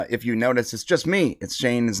If you notice, it's just me.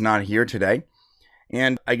 Shane is not here today.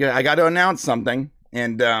 And I got to announce something.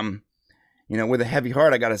 And, with a heavy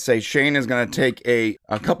heart, I got to say Shane is going to take a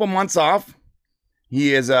couple months off.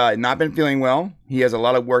 He has not been feeling well. He has a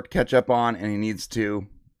lot of work to catch up on, and he needs to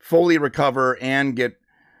fully recover and get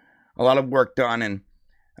a lot of work done. And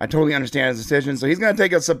I totally understand his decision. So he's going to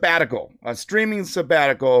take a sabbatical, a streaming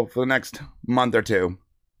sabbatical for the next month or two.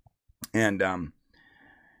 And,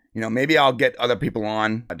 maybe I'll get other people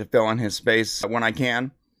on to fill in his space when I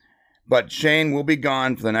can. But Shane will be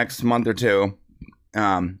gone for the next month or two.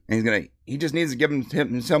 And he just needs to give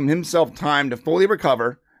himself time to fully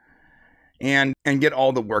recover and get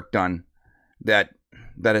all the work done that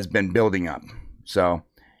has been building up. So,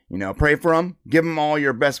 pray for him, give him all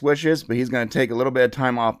your best wishes, but he's going to take a little bit of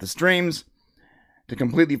time off the streams to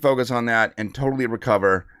completely focus on that and totally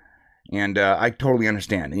recover. And I totally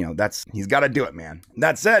understand. He's got to do it, man.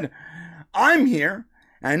 That said, I'm here,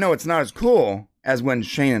 and I know it's not as cool as when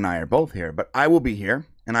Shane and I are both here, but I will be here,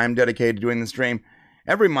 and I'm dedicated to doing the stream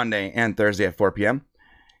every Monday and Thursday at 4 p.m.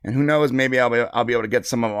 And who knows, maybe I'll be able to get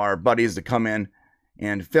some of our buddies to come in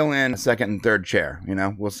and fill in a second and third chair.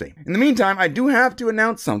 We'll see. In the meantime, I do have to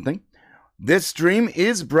announce something. This stream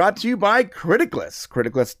is brought to you by Criticless,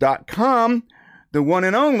 criticless.com, the one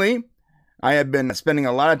and only. I have been spending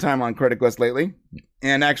a lot of time on Criticless lately,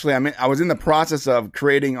 and actually, I was in the process of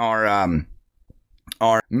creating our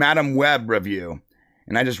Madam Web review,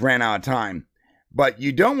 and I just ran out of time. But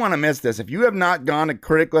you don't want to miss this. If you have not gone to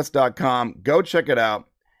criticless.com, go check it out.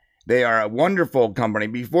 They are a wonderful company.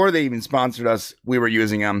 Before they even sponsored us, we were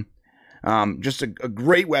using them. Just a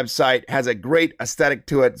great website, has a great aesthetic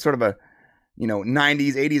to it, sort of a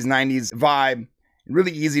 90s, 80s, 90s vibe.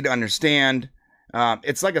 Really easy to understand.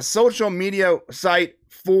 It's like a social media site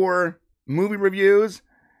for movie reviews,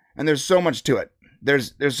 and there's so much to it.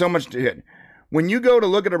 There's so much to it. When you go to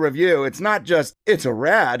look at a review, it's not just, it's a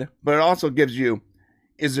rad, but it also gives you,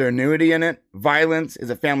 is there nudity in it? Violence? Is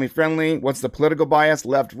it family friendly? What's the political bias?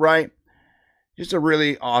 Left, right? Just a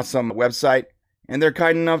really awesome website. And they're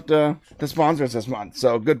kind enough to sponsor us this month.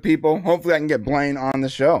 So good people. Hopefully I can get Blaine on the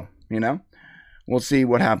show, We'll see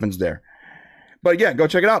what happens there. But yeah, go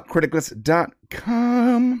check it out.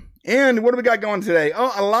 Criticless.com. And what do we got going today?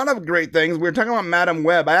 Oh, a lot of great things. We were talking about Madam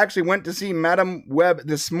Web. I actually went to see Madam Web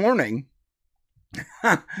this morning.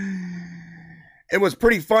 It was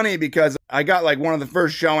pretty funny because I got like one of the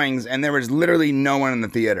first showings and there was literally no one in the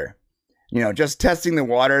theater. Just testing the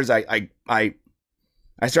waters. I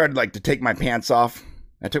started like to take my pants off.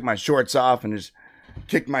 I took my shorts off and just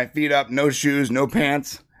kicked my feet up. No shoes, no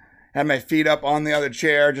pants. Had my feet up on the other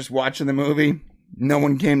chair, just watching the movie. No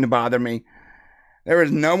one came to bother me. There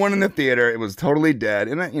was no one in the theater. It was totally dead.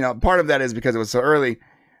 And, part of that is because it was so early,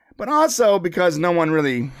 but also because no one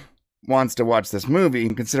really wants to watch this movie,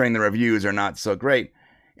 considering the reviews are not so great.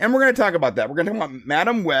 And we're going to talk about that. We're going to talk about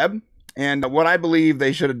Madam Web and what I believe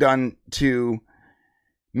they should have done to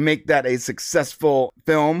make that a successful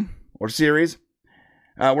film or series.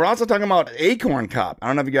 We're also talking about Acorn Cop. I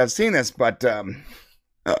don't know if you guys have seen this, but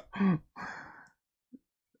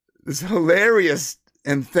this hilarious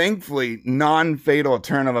and thankfully non-fatal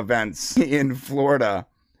turn of events in Florida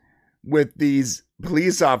with these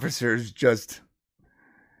police officers just...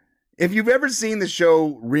 If you've ever seen the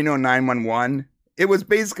show Reno 911, it was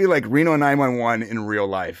basically like Reno 911 in real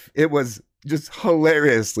life. It was just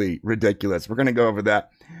hilariously ridiculous. We're going to go over that.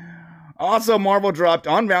 Also, Marvel dropped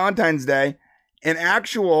on Valentine's Day an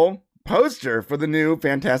actual poster for the new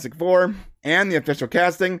Fantastic Four and the official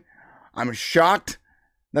casting. I'm shocked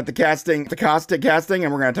that the casting,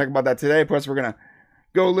 and we're going to talk about that today. Plus, we're going to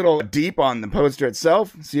go a little deep on the poster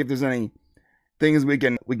itself, see if there's any things we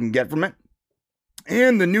can get from it.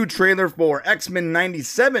 And the new trailer for X-Men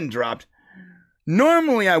 97 dropped.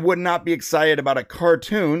 Normally, I would not be excited about a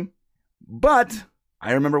cartoon, but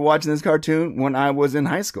I remember watching this cartoon when I was in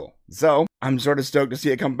high school. So I'm sort of stoked to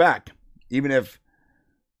see it come back, even if,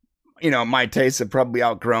 my tastes have probably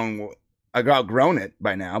outgrown it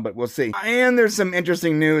by now, but we'll see. And there's some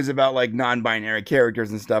interesting news about like non-binary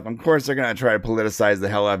characters and stuff. Of course, they're going to try to politicize the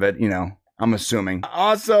hell of it, I'm assuming.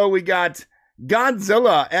 Also, we got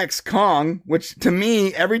Godzilla X Kong, which to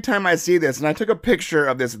me, every time I see this, and I took a picture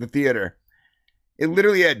of this at the theater, it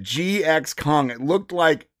literally had GX Kong. It looked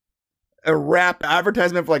like a rap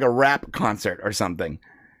advertisement for like a rap concert or something.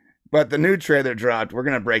 But the new trailer dropped. We're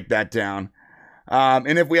going to break that down.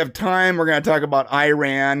 And if we have time, we're going to talk about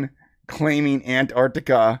Iran claiming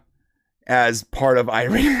Antarctica as part of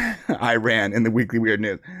Iran in the Weekly Weird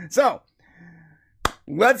News. So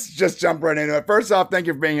let's just jump right into it. First off, thank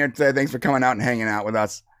you for being here today. Thanks for coming out and hanging out with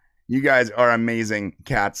us. You guys are amazing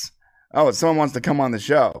cats. Oh, someone wants to come on the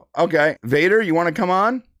show. Okay. Vader, you want to come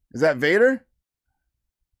on? Is that Vader?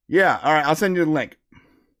 Yeah. All right. I'll send you the link.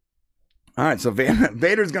 All right. So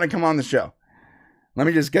Vader's going to come on the show. Let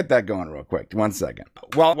me just get that going real quick. 1 second.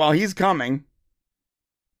 While he's coming,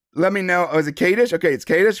 let me know. Oh, is it Kadish? Okay. It's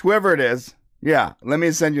Kadish. Whoever it is. Yeah. Let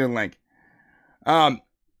me send you a link.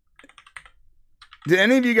 Did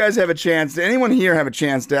any of you guys have a chance? Did anyone here have a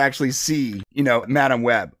chance to actually see, Madam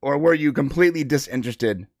Web? Or were you completely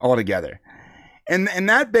disinterested altogether? And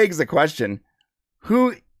that begs the question,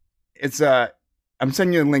 I'm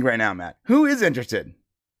sending you the link right now, Matt. Who is interested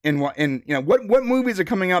in what movies are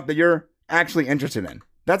coming up that you're actually interested in?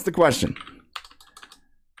 That's the question.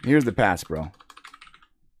 Here's the pass, bro.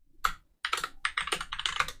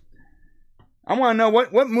 I want to know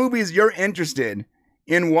what movies you're interested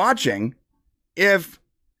in watching. If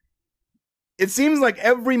it seems like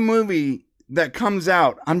every movie that comes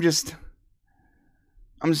out, I'm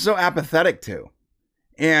so apathetic to.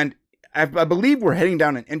 And I believe we're heading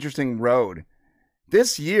down an interesting road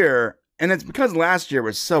this year. And it's because last year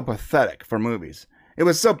was so pathetic for movies. It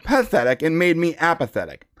was so pathetic and made me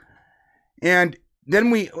apathetic. And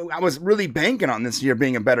then I was really banking on this year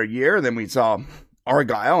being a better year. Then we saw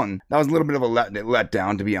Argyle, and that was a little bit of a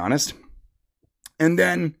letdown, to be honest. And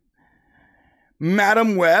then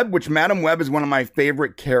Madam Web, which Madam Web is one of my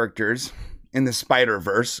favorite characters in the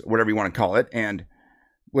Spider-Verse, whatever you want to call it, and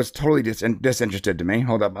was totally disinterested to me.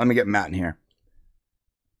 Hold up. Let me get Matt in here.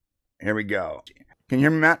 Here we go. Can you hear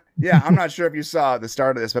me, Matt? Yeah, I'm not sure if you saw the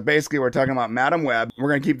start of this, but basically we're talking about Madam Web. We're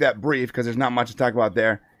going to keep that brief because there's not much to talk about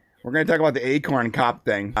there. We're going to talk about the Acorn cop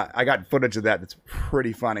thing. I got footage of that that's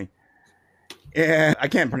pretty funny. And I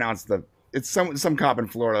can't pronounce it's some cop in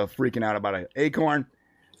Florida freaking out about an acorn.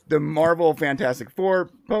 The Marvel Fantastic Four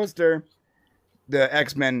poster, the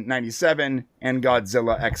X-Men 97, and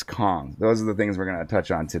Godzilla X Kong. Those are the things we're going to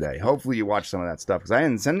touch on today. Hopefully you watch some of that stuff, because I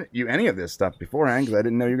didn't send you any of this stuff beforehand because I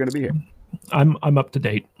didn't know you were going to be here. I'm up to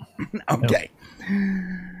date. Okay.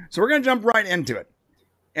 So we're going to jump right into it.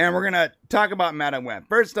 And we're going to talk about Madam Web.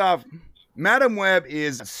 First off, Madam Web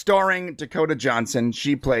is starring Dakota Johnson.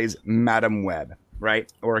 She plays Madam Web,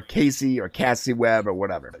 right? Or Casey or Cassie Webb or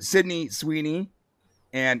whatever. Sydney Sweeney.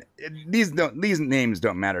 And these names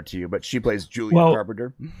don't matter to you, but she plays Julia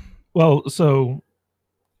Carpenter. Well, so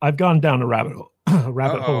I've gone down a rabbit hole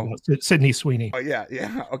about Sydney Sweeney. Oh yeah.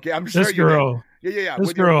 Okay, I'm sure this girl. Yeah. This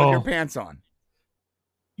with girl, your pants on.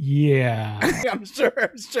 Yeah. I'm sure.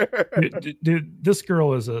 Dude, this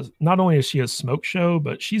girl is not only is she a smoke show,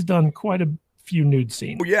 but she's done quite a few nude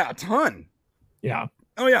scenes. Oh yeah, a ton. Yeah.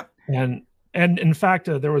 Oh yeah. And in fact,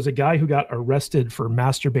 there was a guy who got arrested for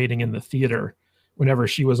masturbating in the theater whenever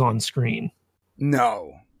she was on screen.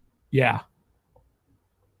 No. Yeah.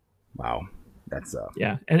 Wow. That's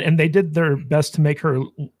yeah. And they did their best to make her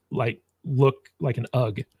look like an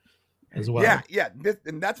UGG as well. Yeah. They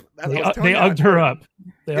UGGed her up.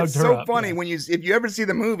 It's so funny if you ever see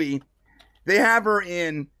the movie, they have her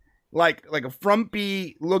in like a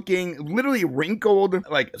frumpy looking, literally wrinkled,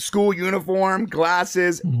 like school uniform,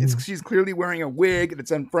 glasses. Mm-hmm. She's clearly wearing a wig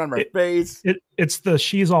that's in front of her face. It's the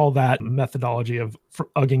she's all that methodology of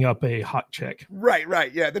ugging up a hot chick. Right.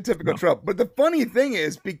 Yeah, the typical trope. But the funny thing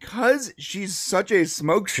is, because she's such a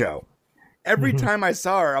smoke show, every time I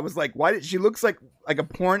saw her, I was like, why did she looks like a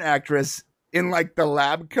porn actress in like the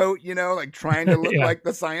lab coat, like trying to look like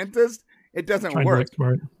the scientist? It doesn't work.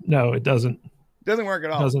 No, it doesn't. It doesn't work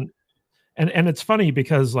at all. It doesn't. And it's funny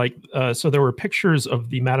because so there were pictures of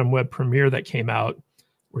the Madam Web premiere that came out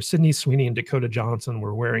where Sydney Sweeney and Dakota Johnson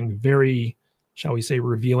were wearing very, shall we say,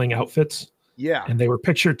 revealing outfits. Yeah. And they were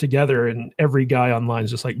pictured together, and every guy online is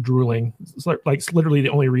just like drooling. It's like literally the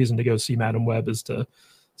only reason to go see Madam Web is to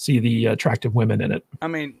see the attractive women in it. I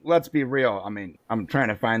mean, let's be real. I mean, I'm trying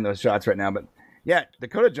to find those shots right now, but yeah,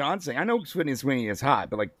 Dakota Johnson, I know Sydney Sweeney is hot,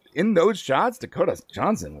 but like in those shots, Dakota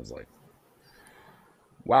Johnson was like,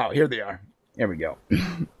 wow, here they are. Here we go.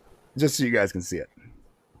 Just so you guys can see it.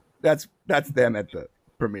 That's them at the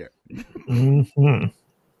premiere. Mm-hmm.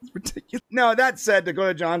 It's ridiculous. No, that said,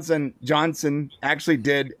 Dakota Johnson actually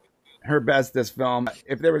did her best this film.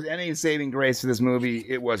 If there was any saving grace to this movie,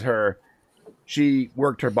 it was her. She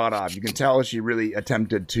worked her butt off. You can tell she really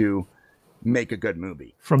attempted to make a good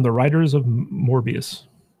movie. From the writers of Morbius.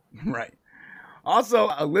 Right. Also,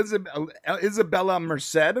 Isabella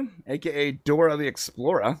Merced, a.k.a. Dora the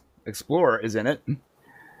Explorer, is in it.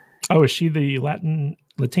 Oh, is she the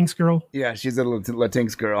Latinx girl? Yeah, she's a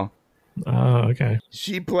Latinx girl. Oh, okay.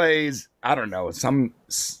 She plays, I don't know, some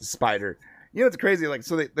spider. You know, it's crazy. Like,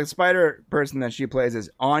 so the spider person that she plays is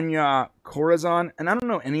Anya Corazon, and I don't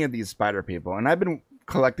know any of these spider people. And I've been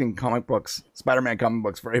collecting comic books, Spider-Man comic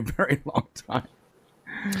books, for a very long time.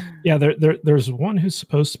 Yeah, there's one who's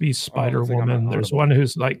supposed to be Spider Woman. There's one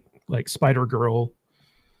who's like Spider Girl,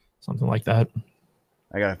 something like that.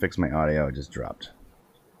 I gotta fix my audio. It just dropped.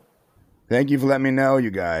 Thank you for letting me know,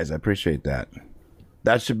 you guys. I appreciate that.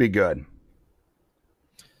 That should be good.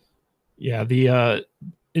 Yeah,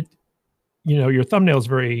 your thumbnail is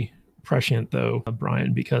very prescient though,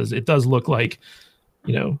 Brian, because it does look like,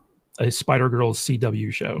 a Spider Girl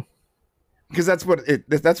CW show. Because that's what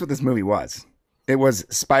this movie was. It was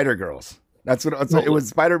Spider Girls. It was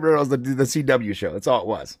Spider Girls, the CW show. That's all it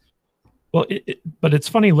was. Well, but it's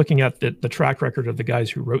funny looking at the track record of the guys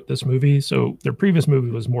who wrote this movie. So their previous movie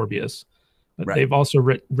was Morbius, but right. They've also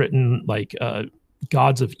written like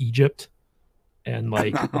Gods of Egypt and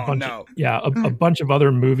like a bunch of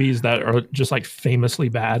other movies that are just like famously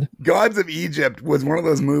bad. Gods of Egypt was one of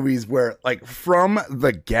those movies where, like, from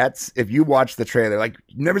the gets, if you watch the trailer, like,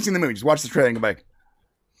 you've never seen the movie, just watch the trailer and go like,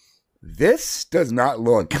 this does not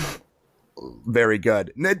look very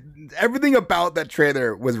good. Everything about that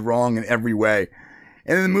trailer was wrong in every way.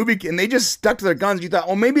 And then the movie, and they just stuck to their guns. You thought,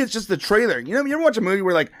 well, maybe it's just the trailer. You ever watch a movie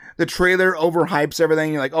where like the trailer overhypes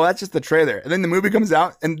everything? You're like, oh, that's just the trailer. And then the movie comes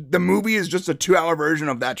out, and the movie is just a 2-hour version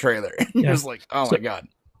of that trailer. You're just like, oh my god.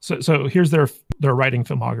 So here's their writing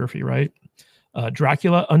filmography, right?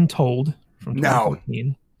 Dracula Untold from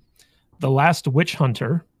 2014, The Last Witch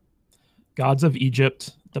Hunter, Gods of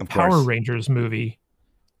Egypt, the Power Rangers movie,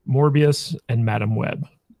 Morbius, and Madam Web.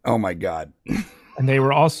 Oh my god. And they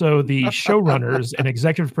were also the showrunners and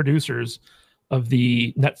executive producers of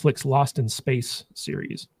the Netflix Lost in Space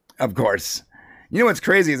series. Of course. You know what's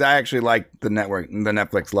crazy is I actually liked the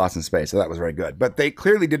Netflix Lost in Space, so that was very good. But they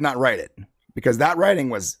clearly did not write it, because that writing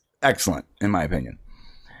was excellent, in my opinion.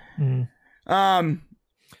 Mm.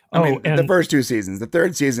 The first 2 seasons. The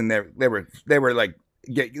third season, they were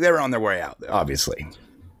on their way out, obviously.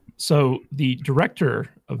 So the director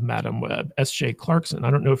of Madam Web, S.J. Clarkson,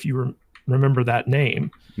 I don't know if you remember that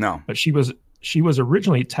name. No. But she was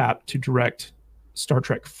originally tapped to direct Star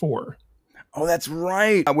Trek 4. Oh, that's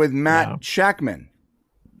right. With Matt Shackman.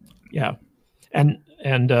 Yeah. And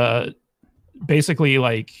basically,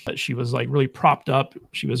 like, she was like really propped up.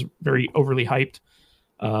 She was very overly hyped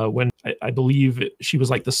when I believe she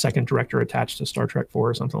was like the second director attached to Star Trek 4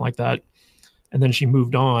 or something like that. And then she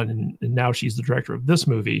moved on, and now she's the director of this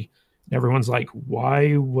movie. And everyone's like,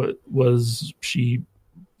 why was she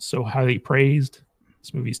so highly praised?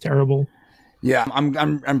 This movie's terrible. Yeah, I'm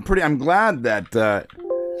glad that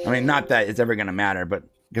not that it's ever going to matter, but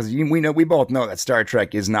because we both know that Star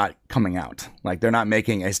Trek is not coming out. Like, they're not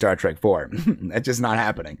making a Star Trek 4. It's just not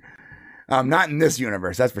happening. Not in this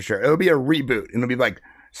universe, that's for sure. It'll be a reboot, and it'll be like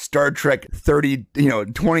Star Trek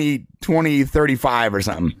 2035 or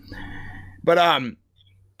something. But I'm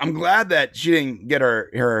glad that she didn't get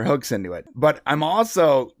her hooks into it. But I'm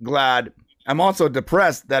also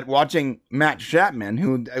depressed that watching Matt Shackman,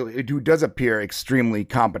 who does appear extremely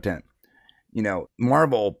competent,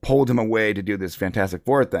 Marvel pulled him away to do this Fantastic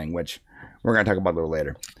Four thing, which we're going to talk about a little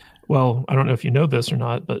later. Well, I don't know if you know this or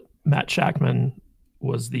not, but Matt Shackman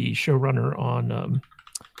was the showrunner on,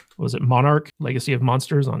 was it Monarch, Legacy of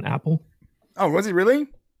Monsters on Apple? Oh, was he really?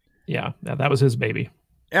 Yeah, that was his baby.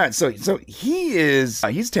 Yeah, so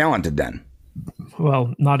he's talented then.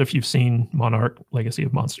 Well, not if you've seen Monarch, Legacy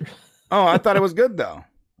of Monsters. Oh, I thought it was good though.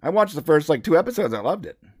 I watched the first 2 episodes. I loved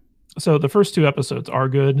it. So the first 2 episodes are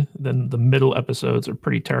good. Then the middle episodes are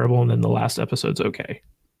pretty terrible, and then the last episode's okay.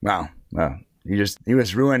 Wow. Well, you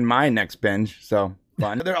just ruined my next binge. So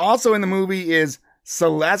fun. There also in the movie is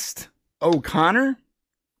Celeste O'Connor,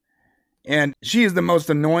 and she is the most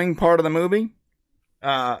annoying part of the movie,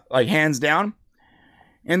 like hands down.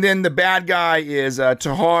 And then the bad guy is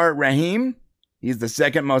Tahar Rahim. He's the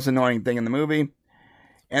second most annoying thing in the movie.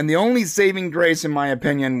 And the only saving grace, in my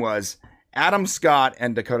opinion, was Adam Scott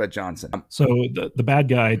and Dakota Johnson. So the bad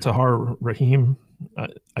guy, Tahar Rahim,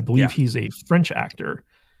 I believe he's a French actor.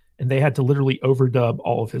 And they had to literally overdub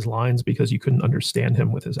all of his lines because you couldn't understand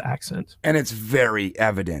him with his accent. And it's very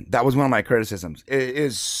evident. That was one of my criticisms. It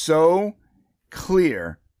is so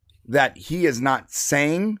clear that he is not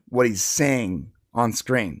saying what he's saying on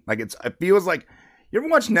screen. Like, it feels like, you ever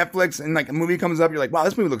watch Netflix and like a movie comes up, you're like, wow,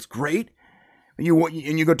 this movie looks great. And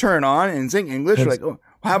you go turn it on and sing English. You're like, oh,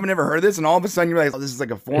 I haven't ever heard this. And all of a sudden you're like, oh, this is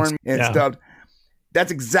like a foreign and stuff.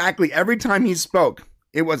 That's exactly, every time he spoke,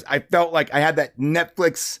 I felt like I had that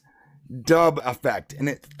Netflix dub effect, and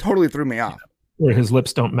it totally threw me off. Where his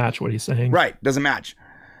lips don't match what he's saying. Right, doesn't match.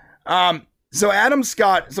 So Adam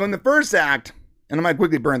Scott, so in the first act, and I might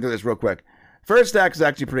quickly burn through this real quick. First act is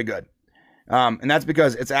actually pretty good. And that's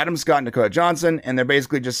because it's Adam Scott and Dakota Johnson, and they're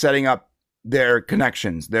basically just setting up their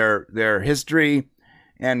connections, their history,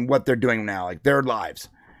 and what they're doing now, like their lives.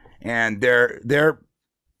 And they're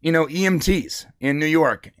EMTs in New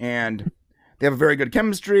York, and they have a very good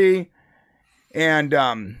chemistry, and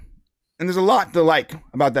there's a lot to like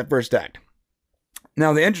about that first act.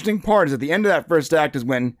 Now, the interesting part is at the end of that first act is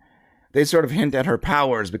when they sort of hint at her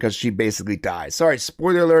powers, because she basically dies. Sorry,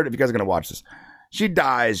 spoiler alert if you guys are going to watch this. She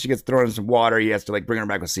dies. She gets thrown in some water. He has to bring her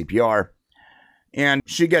back with CPR. And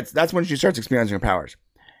that's when she starts experiencing her powers.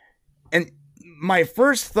 And my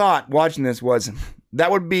first thought watching this was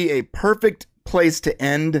that would be a perfect place to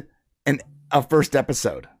end a first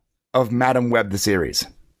episode of Madam Web, the series.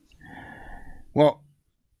 Well,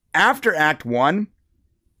 after Act 1,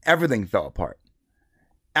 everything fell apart.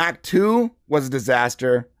 Act 2 was a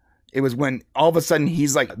disaster. It was when all of a sudden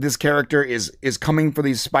he's like, this character is coming for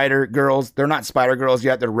these spider girls. They're not spider girls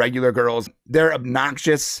yet. They're regular girls. They're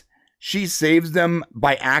obnoxious. She saves them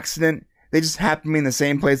by accident. They just happen to be in the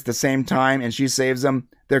same place at the same time, and she saves them.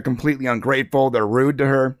 They're completely ungrateful. They're rude to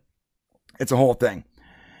her. It's a whole thing.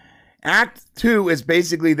 Act 2 is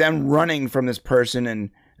basically them running from this person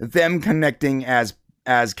and them connecting as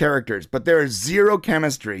characters. But there is zero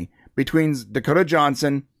chemistry between Dakota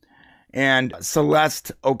Johnson and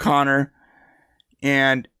Celeste O'Connor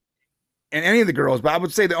and any of the girls. But I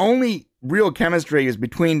would say the only real chemistry is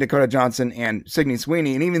between Dakota Johnson and Sydney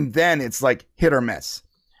Sweeney. And even then, it's like hit or miss.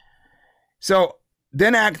 So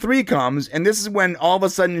then Act 3 comes, and this is when all of a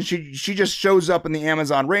sudden she just shows up in the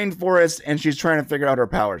Amazon rainforest, and she's trying to figure out her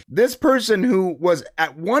powers. This person who was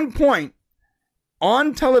at one point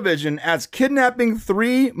on television as kidnapping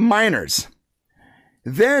 3 minors,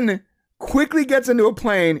 then quickly gets into a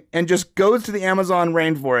plane and just goes to the Amazon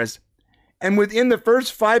rainforest. And within the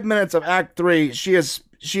first 5 minutes of Act 3, she has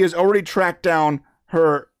already tracked down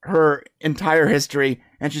her entire history,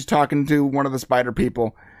 and she's talking to one of the spider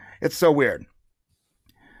people. It's so weird.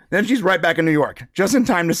 Then she's right back in New York, just in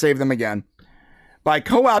time to save them again, by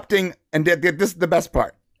co-opting, and this is the best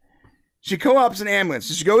part. She co-ops an ambulance.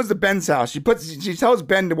 So she goes to Ben's house. She tells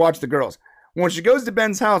Ben to watch the girls. When she goes to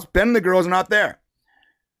Ben's house, Ben and the girls are not there.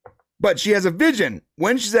 But she has a vision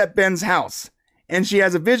when she's at Ben's house. And she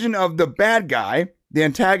has a vision of the bad guy, the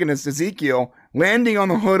antagonist, Ezekiel, landing on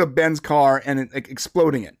the hood of Ben's car and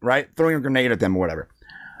exploding it, right? Throwing a grenade at them or whatever.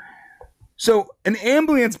 So an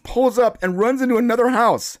ambulance pulls up and runs into another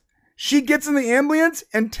house. She gets in the ambulance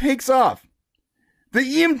and takes off. The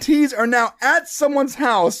EMTs are now at someone's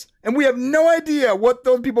house, and we have no idea what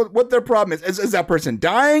their problem is. Is that person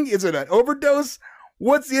dying? Is it an overdose?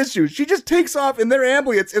 What's the issue? She just takes off in their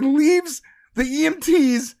ambulance and leaves the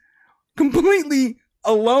EMTs completely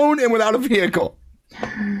alone and without a vehicle.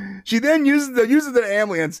 She then uses the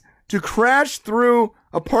ambulance to crash through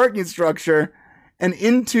a parking structure and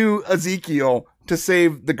into Ezekiel to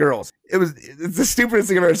save the girls. It's the stupidest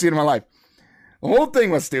thing I've ever seen in my life. The whole thing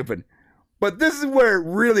was stupid. But this is where it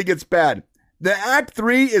really gets bad. The Act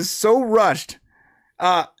 3 is so rushed.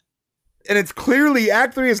 And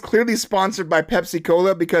Act 3 is clearly sponsored by Pepsi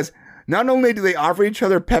Cola, because not only do they offer each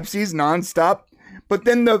other Pepsis nonstop, but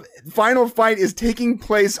then the final fight is taking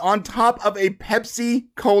place on top of a Pepsi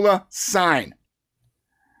Cola sign.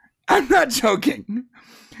 I'm not joking.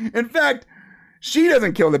 In fact, she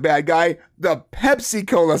doesn't kill the bad guy. The Pepsi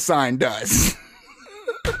Cola sign does.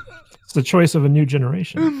 It's the choice of a new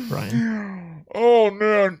generation, Brian. Oh,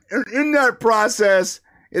 man. In that process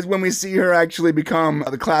is when we see her actually become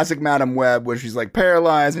the classic Madam Web, where she's like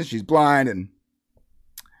paralyzed and she's blind. And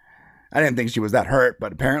I didn't think she was that hurt,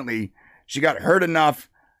 but apparently she got hurt enough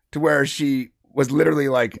to where she was literally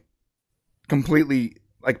like completely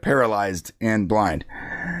like paralyzed and blind.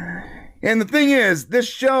 And the thing is, this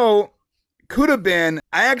show could have been,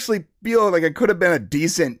 I actually feel like it could have been a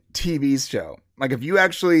decent TV show. Like if you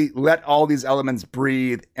actually let all these elements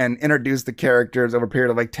breathe and introduce the characters over a period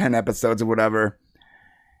of like 10 episodes or whatever,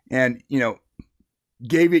 and, you know,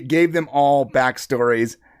 gave them all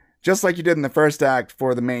backstories, just like you did in the first act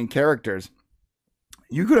for the main characters,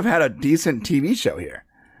 you could have had a decent TV show here.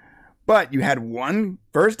 But you had one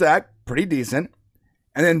first act, pretty decent,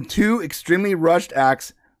 and then 2 extremely rushed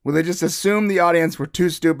acts where they just assumed the audience were too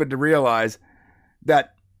stupid to realize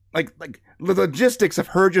that, like the logistics of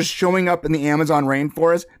her just showing up in the Amazon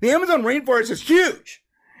rainforest. The Amazon rainforest is huge.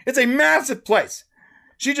 It's a massive place.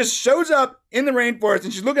 She just shows up in the rainforest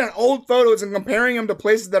and she's looking at old photos and comparing them to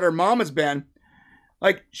places that her mom has been.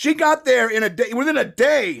 Like, she got there in a day. Within a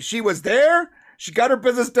day, she was there. She got her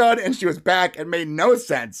business done and she was back. It made no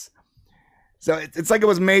sense. So it's like it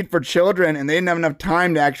was made for children and they didn't have enough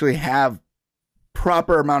time to actually have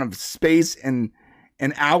proper amount of space and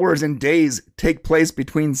and hours and days take place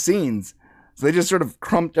between scenes. So they just sort of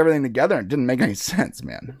crumped everything together. It didn't make any sense,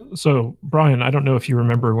 man. So, Brian, I don't know if you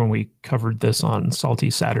remember when we covered this on Salty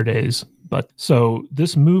Saturdays, but so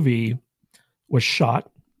this movie was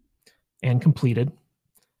shot and completed.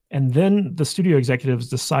 And then the studio executives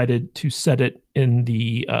decided to set it in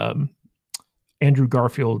the Andrew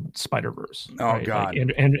Garfield Spider-Verse. Oh, right? God.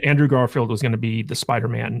 Like, and Andrew Garfield was going to be the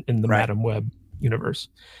Spider-Man in the Right. Madam Web universe.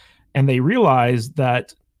 And they realized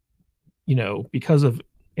that, you know, because of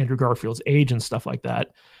Andrew Garfield's age and stuff like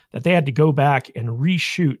that, that they had to go back and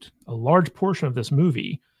reshoot a large portion of this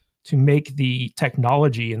movie to make the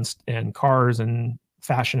technology and cars and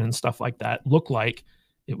fashion and stuff like that look like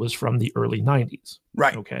it was from the early 90s.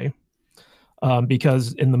 Right. Okay.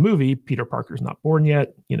 Because in the movie, Peter Parker's not born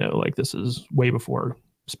yet. You know, like this is way before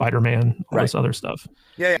Spider-Man, all this other stuff.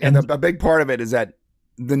 Yeah. And a big part of it is that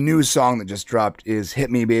the new song that just dropped is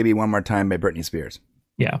Hit Me Baby One More Time by Britney Spears.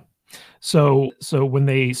 Yeah. So when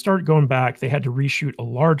they started going back, they had to reshoot a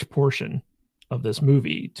large portion of this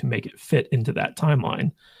movie to make it fit into that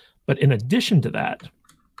timeline. But in addition to that,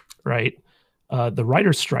 right, the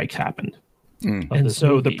writer's strike happened. And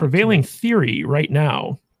so the prevailing theory right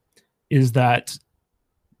now is that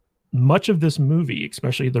much of this movie,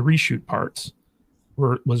 especially the reshoot parts,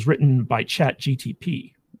 was written by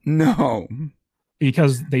ChatGTP. No.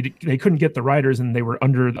 Because they couldn't get the writers and they were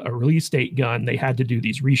under a release date gun. They had to do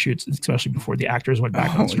these reshoots, especially before the actors went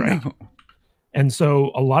back on strike. No. And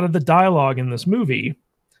so a lot of the dialogue in this movie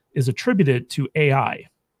is attributed to AI.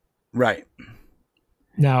 Right.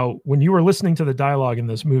 Now, when you were listening to the dialogue in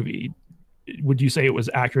this movie, would you say it was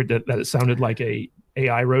accurate that it sounded like a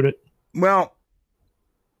AI wrote it? Well,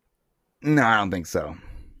 no, I don't think so.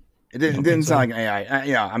 It didn't sound like an AI.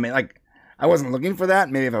 I mean, like, I wasn't looking for that.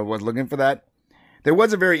 Maybe if I was looking for that. There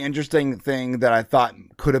was a very interesting thing that I thought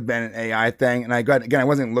could have been an AI thing. And I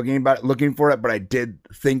wasn't looking for it, but I did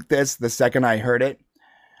think this the second I heard it,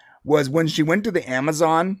 was when she went to the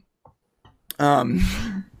Amazon, and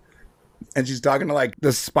she's talking to like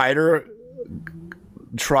the spider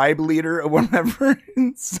tribe leader or whatever.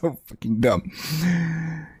 It's so fucking dumb.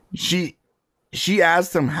 She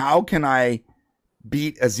asked him, how can I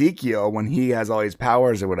beat Ezekiel when he has all these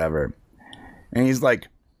powers or whatever? And he's like,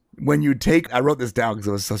 I wrote this down because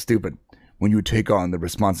it was so stupid. When you take on the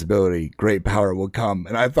responsibility, great power will come.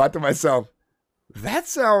 And I thought to myself, that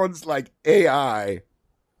sounds like AI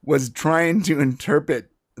was trying to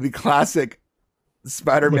interpret the classic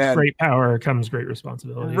Spider-Man. With great power comes great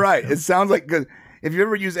responsibility. Right. Yeah. It sounds like, cause if you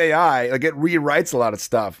ever use AI, like it rewrites a lot of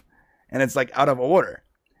stuff and it's like out of order.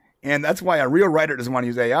 And that's why a real writer doesn't want to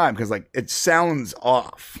use AI, because like it sounds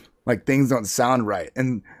off. Like things don't sound right.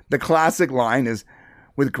 And the classic line is,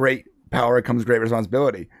 with great power comes great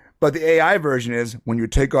responsibility. But the AI version is, when you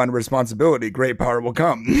take on responsibility, great power will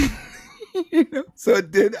come. You know? So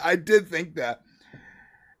I did think that.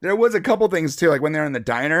 There was a couple things too, like when they're in the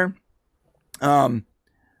diner.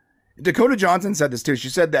 Dakota Johnson said this too. She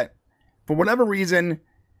said that for whatever reason,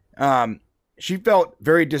 she felt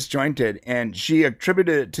very disjointed, and she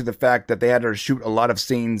attributed it to the fact that they had to shoot a lot of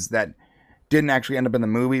scenes that didn't actually end up in the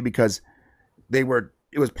movie because it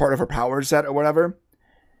was part of her power set or whatever.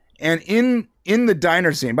 And in the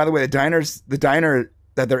diner scene, by the way, the diner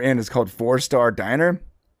that they're in is called 4-Star Diner,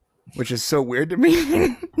 which is so weird to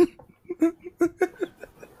me.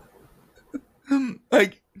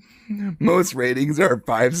 Like, most ratings are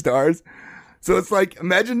 5 stars. So it's like,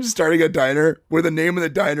 imagine just starting a diner where the name of the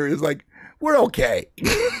diner is like, we're okay.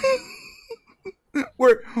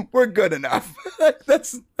 We're good enough.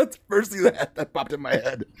 That's first thing that popped in my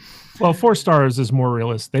head. Well, 4 stars is more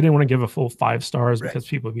realistic. They didn't want to give a full 5 stars because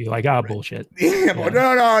people would be like, bullshit. Yeah, yeah.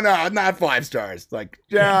 No, not 5 stars. Like,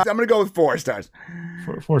 I'm going to go with 4 stars.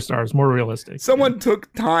 4 stars, more realistic. Someone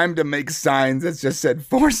took time to make signs that just said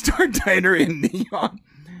 4-Star Diner in neon.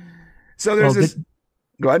 So there's this.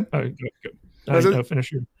 Go ahead. No,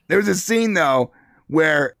 finish your. There was a scene, though,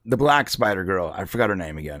 where the black spider girl, I forgot her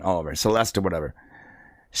name again, Oliver, Celeste or whatever.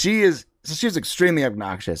 She's extremely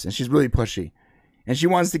obnoxious and she's really pushy. And she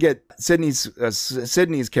wants to get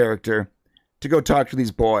Sydney's character to go talk to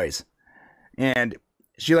these boys. And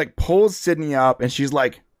she like pulls Sydney up and she's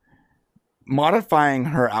like modifying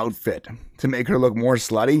her outfit to make her look more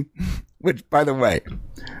slutty, which, by the way,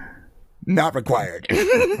 not required.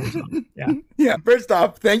 Yeah. First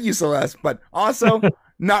off, thank you, Celeste, but also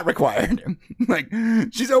not required. Like,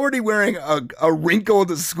 she's already wearing a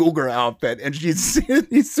wrinkled schoolgirl outfit and she's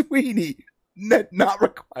Sydney Sweeney. Not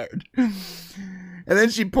required. And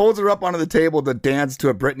then she pulls her up onto the table to dance to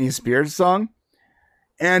a Britney Spears song.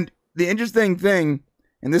 And the interesting thing,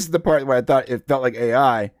 and this is the part where I thought it felt like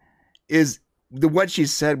AI, is what she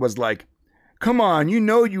said was like, come on, you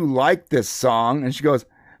know you like this song. And she goes,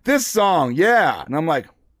 this song, yeah. And I'm like,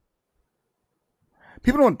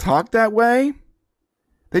 people don't talk that way.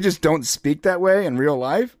 They just don't speak that way in real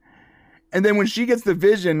life. And then when she gets the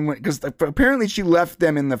vision, because apparently she left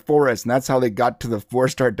them in the forest, and that's how they got to the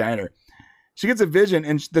 4-star diner. She gets a vision,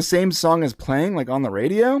 and the same song is playing, like, on the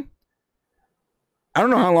radio. I don't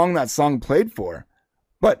know how long that song played for,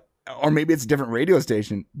 or maybe it's a different radio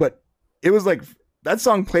station, but it was like, that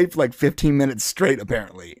song played for like 15 minutes straight,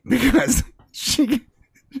 apparently, because she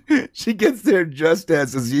gets there just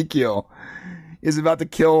as Ezekiel is about to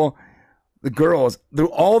kill the girls.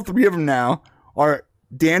 All 3 of them now are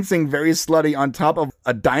dancing very slutty on top of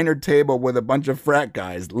a diner table with a bunch of frat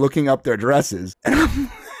guys looking up their dresses. And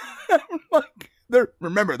I'm like,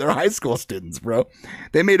 remember, they're high school students, bro.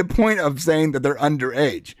 They made a point of saying that they're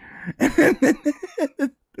underage. And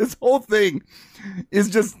this whole thing is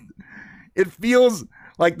just, it feels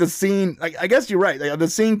like the scene, like, I guess you're right. Like, the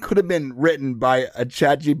scene could have been written by a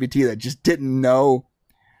ChatGPT that just didn't know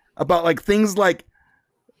about, like, things like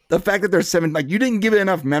the fact that they're 7, like, you didn't give it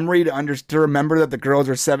enough memory to remember that the girls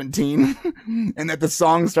are 17 and that the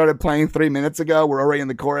song started playing 3 minutes ago. We're already in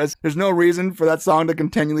the chorus. There's no reason for that song to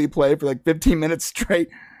continually play for like 15 minutes straight.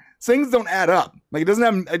 Things don't add up. Like, it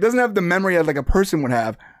doesn't have the memory that like a person would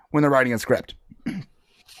have when they're writing a script.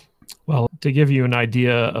 Well, to give you an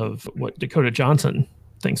idea of what Dakota Johnson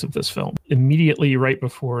thinks of this film, immediately right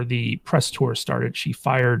before the press tour started, she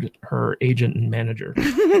fired her agent and manager.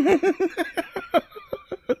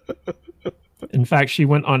 In fact, she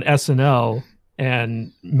went on SNL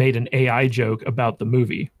and made an AI joke about the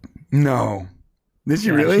movie. No. Did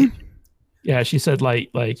she really? She said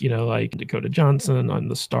like Dakota Johnson, I'm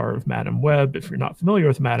the star of Madam Web. If you're not familiar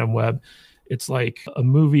with Madam Web, it's like a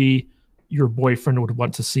movie your boyfriend would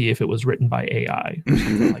want to see if it was written by AI or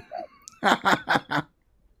something like that.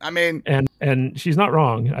 I mean, and she's not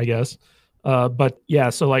wrong, I guess. But yeah,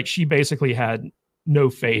 so like she basically had no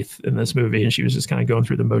faith in this movie, and she was just kind of going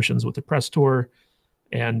through the motions with the press tour.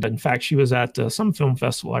 And in fact, she was at some film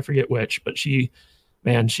festival, I forget which, but she's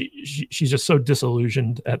just so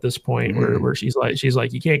disillusioned at this point where she's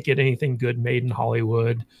like, you can't get anything good made in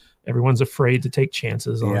Hollywood. Everyone's afraid to take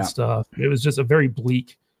chances on stuff. It was just a very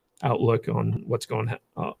bleak outlook on what's going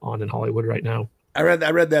on in Hollywood right now. I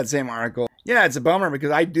read that same article. Yeah, it's a bummer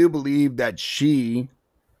because I do believe that she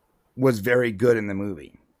was very good in the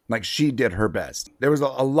movie. Like, she did her best. There was a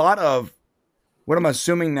lot of what I'm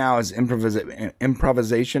assuming now is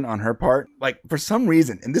improvisation on her part. Like, for some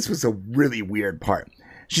reason, and this was a really weird part,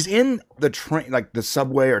 she's in the train, like the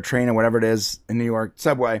subway or train or whatever it is in New York,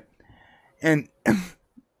 subway, and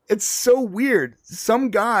it's so weird. Some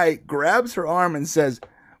guy grabs her arm and says,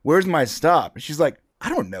 "Where's my stop?" And she's like, "I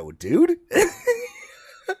don't know, dude."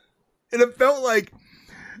 And it felt like,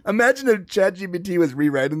 imagine if ChatGPT was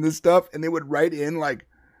rewriting this stuff and they would write in like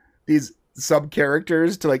these sub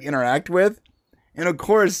characters to like interact with. And of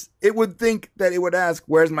course it would think that it would ask,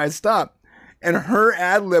 "Where's my stop?" And her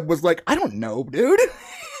ad lib was like, "I don't know, dude."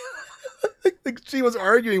 Like she was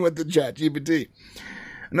arguing with the ChatGPT.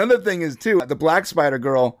 Another thing is too, the Black Spider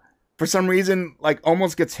girl, for some reason, like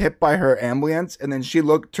almost gets hit by her ambulance. And then she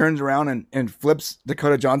turns around and flips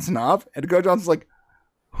Dakota Johnson off. And Dakota Johnson's like,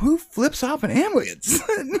 "Who flips off an ambulance?"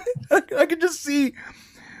 I could just see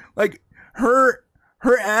like her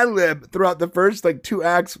ad lib throughout the first like 2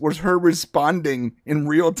 acts was her responding in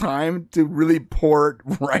real time to really poor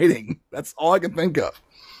writing. That's all I can think of.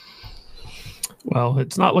 Well,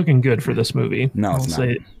 it's not looking good for this movie. No, it's not.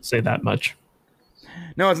 Say that much.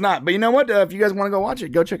 No, it's not. But you know what? If you guys want to go watch it,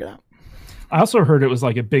 go check it out. I also heard it was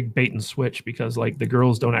like a big bait and switch because like the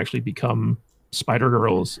girls don't actually become Spider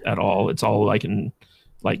Girls at all. It's all like in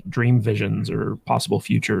like dream visions or possible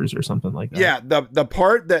futures or something like that. Yeah, the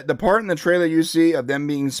part in the trailer you see of them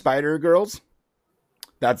being Spider Girls,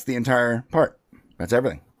 that's the entire part. That's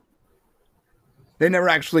everything. They never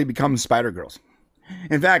actually become Spider Girls.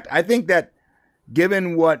 In fact, I think that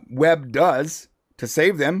given what Webb does to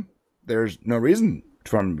save them, there's no reason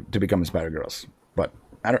for them to become Spider Girls. But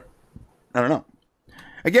I don't know.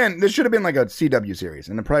 Again, this should have been like a CW series,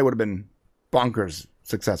 and it probably would have been bonkers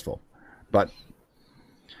successful. But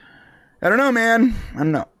I don't know, man. I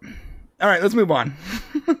don't know. All right, let's move on.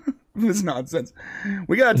 This nonsense.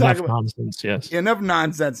 We got to talk about nonsense. Yes, enough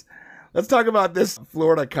nonsense. Let's talk about this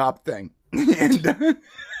Florida cop thing. And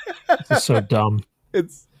it's so dumb.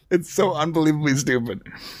 It's so unbelievably stupid.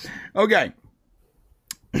 Okay.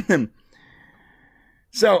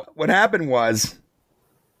 So what happened was,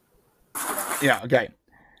 yeah, okay.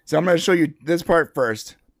 So I'm going to show you this part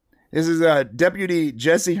first. This is Deputy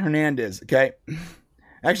Jesse Hernandez, okay?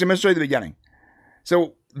 Actually, I'm going to show you the beginning.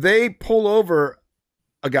 So they pull over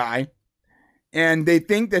a guy, and they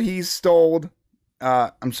think that he stole.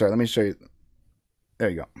 I'm sorry. Let me show you. There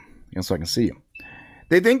you go. So I can see you.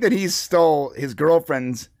 They think that he stole his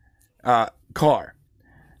girlfriend's car.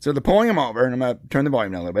 So they're pulling him over, and I'm going to turn the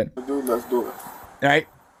volume down a little bit. Dude, let's do it. Right?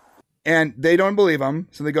 And they don't believe him,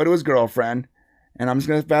 so they go to his girlfriend, and I'm just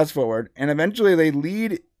going to fast forward. And eventually they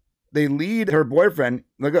lead her boyfriend.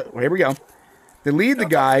 Look, here we go. They lead the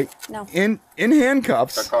guy in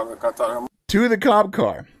handcuffs to the cop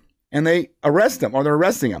car, and they arrest him, or they're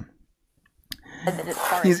arresting him.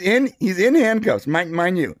 He's in handcuffs,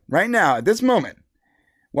 mind you. Right now, at this moment,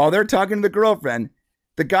 while they're talking to the girlfriend,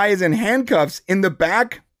 the guy is in handcuffs in the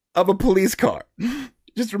back of a police car.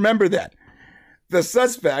 Just remember that. The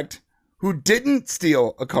suspect, who didn't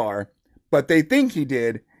steal a car, but they think he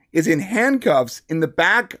did, is in handcuffs in the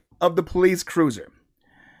back of the police cruiser.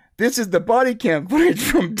 This is the body cam footage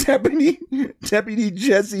from Deputy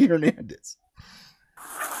Jesse Hernandez.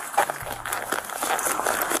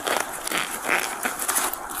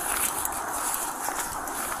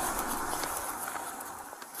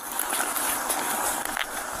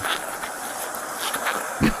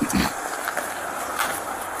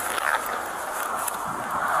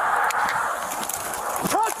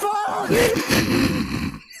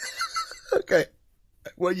 Okay,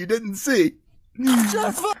 what you didn't see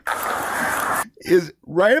is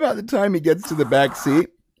right about the time he gets to the back seat,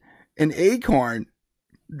 an acorn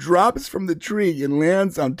drops from the tree and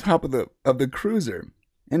lands on top of the cruiser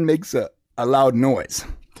and makes a loud noise.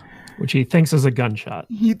 Which he thinks is a gunshot.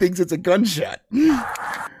 He thinks it's a gunshot.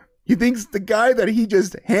 He thinks the guy that he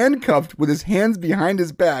just handcuffed with his hands behind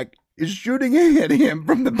his back is shooting at him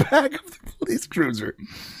from the back of the police cruiser.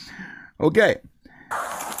 Okay.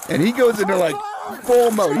 And he goes into like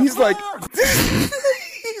full mode. He's like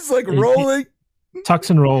rolling. He tucks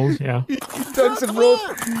and rolls, yeah. He tucks and rolls.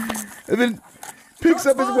 And then picks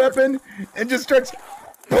up his weapon and just starts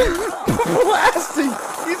blasting.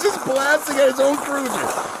 He's just blasting at his own cruiser.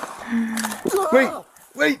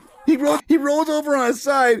 Wait. He rolls over on his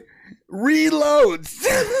side, reloads.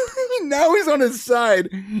 Now he's on his side.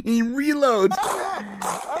 He reloads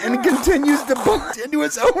and continues to bolt into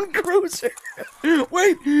his own cruiser.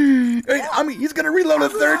 Wait, I mean, he's gonna reload a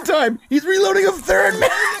third time. He's reloading a third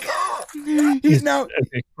mag. He's now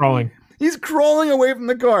crawling. He's crawling away from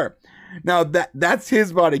the car. Now that's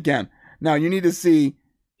his body cam. Now you need to see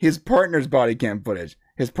his partner's body cam footage.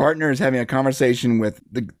 His partner is having a conversation with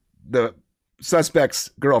the suspect's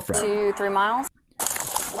girlfriend. 2-3 miles.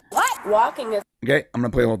 What? Walking is okay. I'm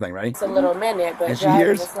gonna play the whole thing. Ready? it's a little minute, but and she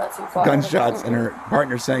hears it's not too far. gunshots, and her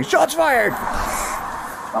partner saying, "Shots fired!"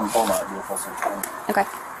 Okay.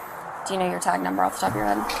 Do you know your tag number off the top of your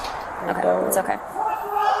head? Okay, it's okay.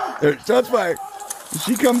 There's shots fired. And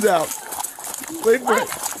she comes out. Wait for it.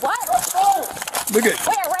 What? Let's go. Look at.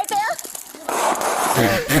 Where? Right there?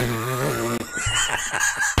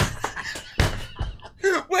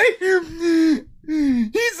 Wait.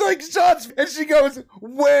 He's like shots, and she goes,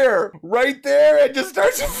 "Where? Right there," and just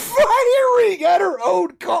starts firing at her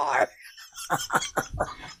own car.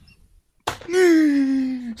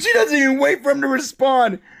 She doesn't even wait for him to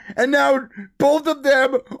respond, and now both of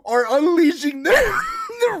them are unleashing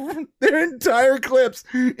their entire clips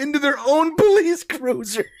into their own police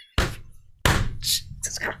cruiser.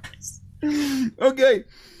 Jesus Christ. Okay,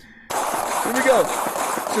 here we go.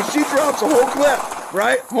 So she drops a whole clip,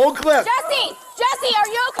 right? Whole clip. Jesse, are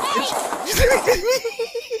you okay?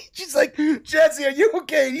 She's like, "Jesse, are you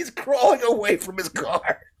okay?" And he's crawling away from his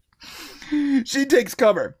car. She takes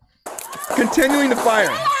cover, continuing to fire.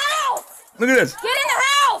 Get in the house! Look at this. Get in the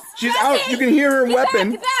house! She's Jesse! out. You can hear her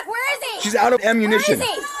weapon. Get back! Where is he? She's out of ammunition. Where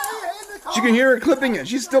is he? She can hear her clipping it.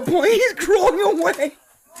 She's still playing. He's crawling away.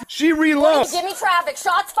 She reloads. Give me traffic.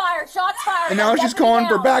 Shots fired. Shots fired. And now she's calling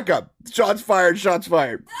for backup. Shots fired. Shots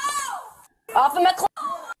fired. Off of McClellan.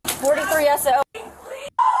 43 SO.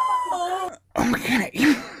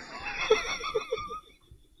 Okay.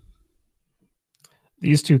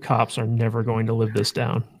 These two cops are never going to live this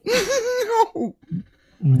down. No.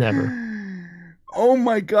 Never. Oh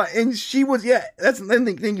my God. And she was, yeah, that's the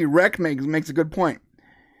thing. Thank you. Rec makes a good point.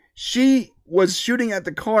 She was shooting at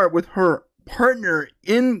the car with her partner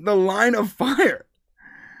in the line of fire.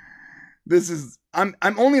 I'm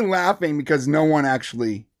only laughing because no one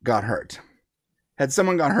actually got hurt. Had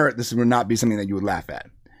someone got hurt, this would not be something that you would laugh at.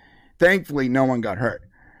 Thankfully, no one got hurt.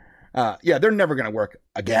 Yeah, they're never going to work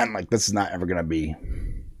again. Like, this is not ever going to be.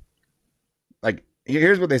 Like,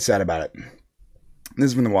 here's what they said about it. This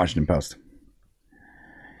is from the Washington Post.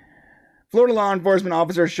 Florida law enforcement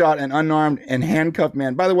officer shot an unarmed and handcuffed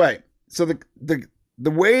man. By the way, so the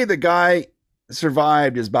way the guy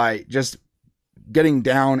survived is by just getting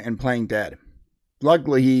down and playing dead.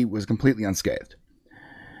 Luckily, he was completely unscathed.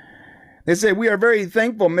 They say, we are very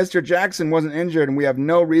thankful Mr. Jackson wasn't injured, and we have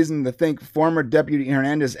no reason to think former Deputy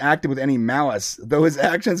Hernandez acted with any malice, though his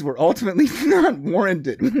actions were ultimately not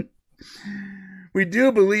warranted. We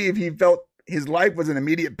do believe he felt his life was in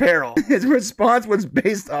immediate peril. His response was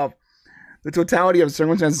based off the totality of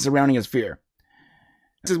circumstances surrounding his fear.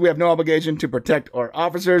 It says we have no obligation to protect our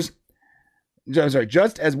officers.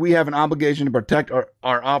 Just as we have an obligation to protect our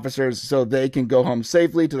officers so they can go home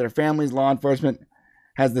safely to their families, law enforcement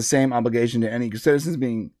has the same obligation to any citizens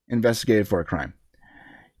being investigated for a crime.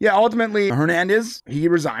 Yeah, ultimately, Hernandez, he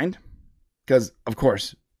resigned because, of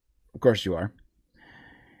course you are.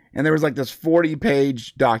 And there was like this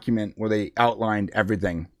 40-page document where they outlined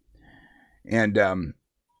everything. And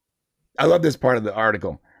I love this part of the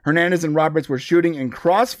article. Hernandez and Roberts were shooting in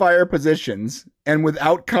crossfire positions and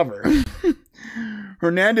without cover.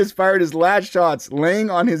 Hernandez fired his last shots laying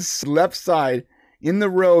on his left side in the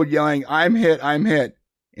road yelling, I'm hit, I'm hit.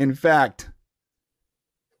 In fact,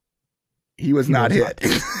 he was not hit.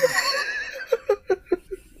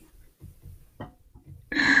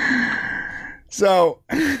 So,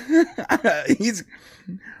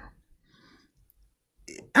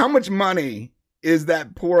 how much money is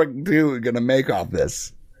that poor dude going to make off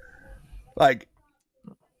this? Like,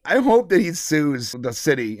 I hope that he sues the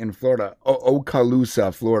city in Florida,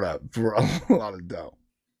 Okaloosa, Florida, for a lot of dough.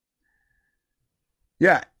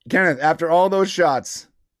 Yeah, Kenneth, after all those shots,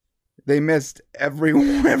 they missed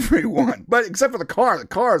everyone. But except for the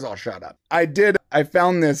car is all shot up. I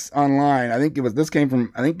found this online. This came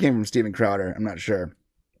from Steven Crowder. I'm not sure.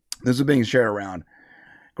 This was being shared around.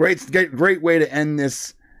 Great way to end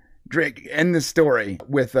this story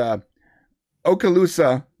with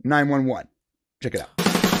Okaloosa 911. Check it out.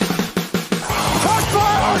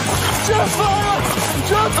 Just fire!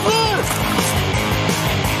 Just fire!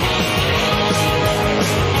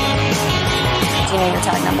 Do you know your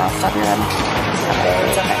tag number off the top of your head? Okay,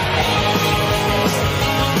 it's okay.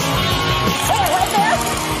 Hey, right there?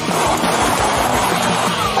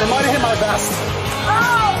 I might have hit my vest.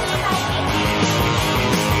 Oh!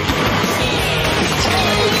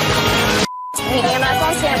 Need EMS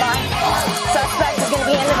on standby. Suspect is going to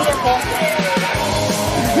be in the vehicle.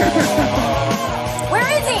 Where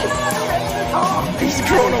is he? Oh, he's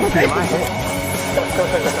thrown away.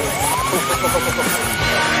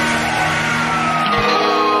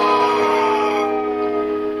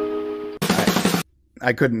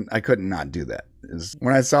 I couldn't not do that.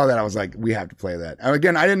 When I saw that, I was like, we have to play that.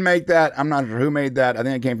 Again, I didn't make that. I'm not sure who made that. I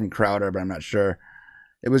think it came from Crowder, but I'm not sure.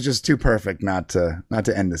 It was just too perfect not to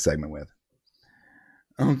end the segment with.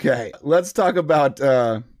 Okay, let's talk about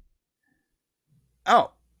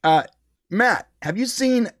Matt, have you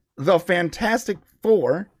seen the Fantastic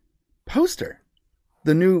Four poster?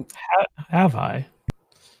 The new Have I?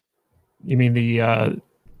 You mean the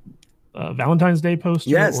Valentine's Day poster?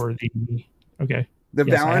 Yes. Or the okay. The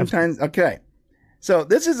yes, Valentine's. Okay. So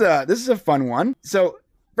this is a fun one. So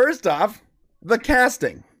first off, the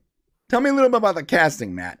casting. Tell me a little bit about the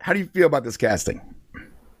casting, Matt. How do you feel about this casting?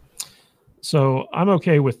 So I'm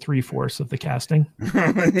okay with 3/4 of the casting.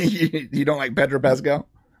 You don't like Pedro Pascal?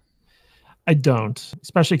 I don't,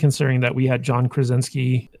 especially considering that we had John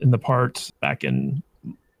Krasinski in the part back in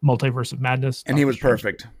Multiverse of Madness. And he was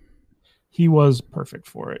perfect. He was perfect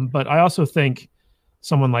for it. But I also think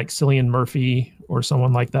someone like Cillian Murphy or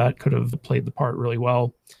someone like that could have played the part really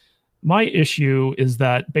well. My issue is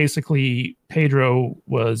that basically Pedro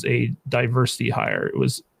was a diversity hire. It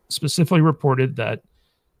was specifically reported that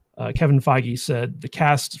Kevin Feige said the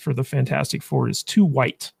cast for the Fantastic Four is too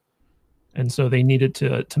white. And so they needed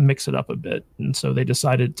to mix it up a bit. And so they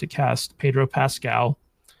decided to cast Pedro Pascal,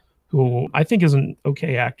 who I think is an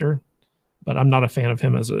okay actor, but I'm not a fan of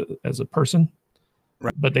him as a person.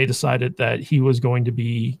 Right. But they decided that he was going to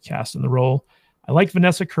be cast in the role. I like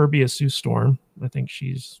Vanessa Kirby as Sue Storm. I think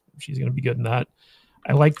she's going to be good in that.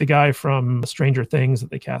 I like the guy from Stranger Things that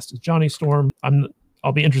they cast as Johnny Storm.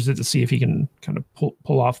 I'll be interested to see if he can kind of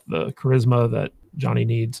pull off the charisma that Johnny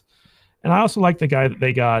needs. And I also like the guy that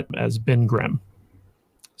they got as Ben Grimm.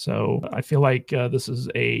 So I feel like this is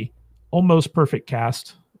a almost perfect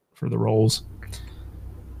cast for the roles.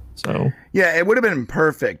 So yeah, it would have been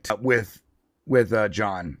perfect with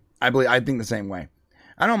John. I think the same way.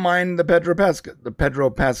 I don't mind the Pedro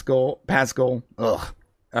Pascal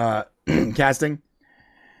casting.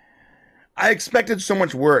 I expected so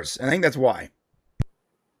much worse. I think that's why.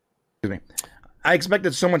 Excuse me. I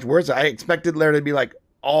expected so much worse. I expected there to be like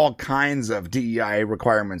all kinds of DEI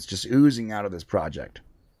requirements just oozing out of this project.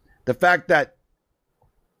 The fact that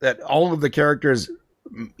that all of the characters,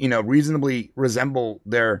 reasonably resemble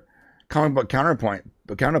their comic book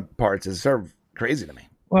counterparts is sort of crazy to me.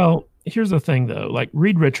 Well, here's the thing though, like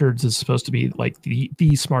Reed Richards is supposed to be like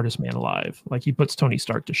the smartest man alive. Like he puts Tony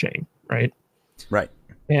Stark to shame, right? Right.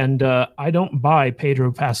 And I don't buy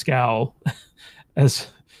Pedro Pascal as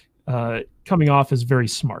coming off as very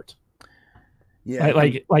smart. Yeah.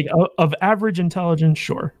 Like of average intelligence,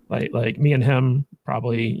 sure. Like me and him,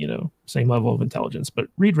 probably, same level of intelligence. But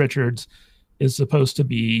Reed Richards is supposed to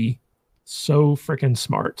be so freaking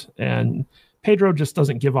smart. And Pedro just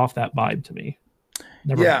doesn't give off that vibe to me.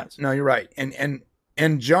 Never has. No, you're right.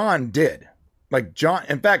 And John did. Like John,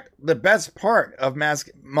 in fact, the best part of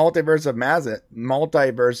Multiverse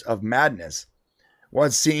of Madness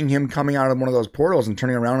was seeing him coming out of one of those portals and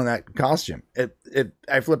turning around in that costume.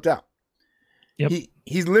 I flipped out. Yep.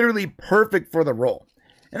 He's literally perfect for the role.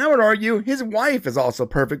 And I would argue his wife is also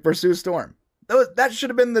perfect for Sue Storm. That should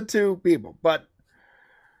have been the two people, but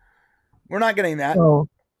we're not getting that. Well,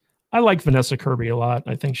 I like Vanessa Kirby a lot.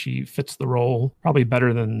 I think she fits the role probably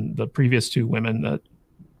better than the previous two women that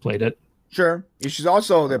played it. Sure. She's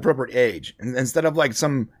also the appropriate age. And instead of like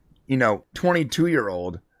some,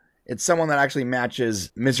 22-year-old, it's someone that actually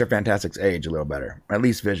matches Mr. Fantastic's age a little better, or at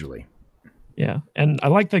least visually. Yeah. And I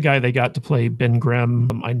like the guy they got to play Ben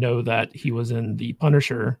Grimm. I know that he was in the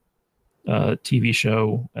Punisher TV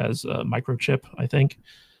show as Microchip, I think.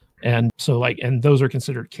 And so and those are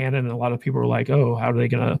considered canon. And a lot of people are like, oh, how are they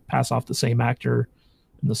going to pass off the same actor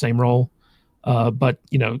in the same role? But,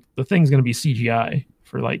 the thing's going to be CGI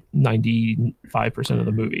for like 95% of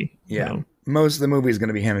the movie. Yeah. Most of the movie is going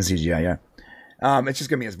to be him in CGI. Yeah. It's just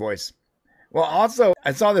going to be his voice. Well, also,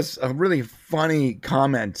 I saw a really funny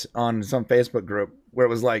comment on some Facebook group where it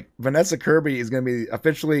was like, Vanessa Kirby is going to be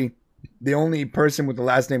officially the only person with the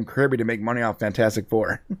last name Kirby to make money off Fantastic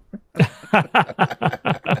Four.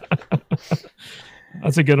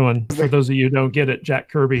 That's a good one. For those of you who don't get it, Jack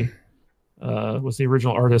Kirby was the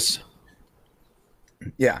original artist.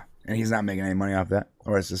 Yeah, and he's not making any money off that,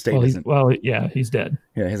 or his estate isn't. He's dead.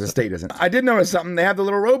 Yeah, his estate isn't. I did notice something. They have the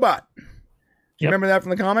little robot. Do you remember that from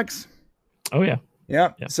the comics? Oh, yeah. Yeah.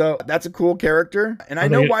 So that's a cool character, and I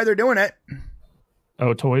know why they're doing it.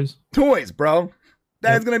 Oh, toys? Toys, bro.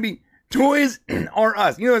 That is going to be Toys R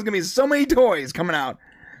Us. There's going to be so many toys coming out.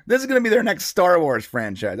 This is going to be their next Star Wars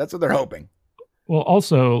franchise. That's what they're hoping. Well,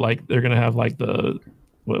 also, they're going to have the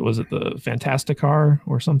Fantasticar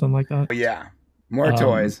or something like that. Yeah. More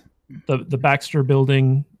toys. The Baxter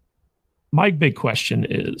Building. My big question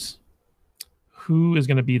is, who is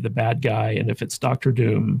going to be the bad guy? And if it's Doctor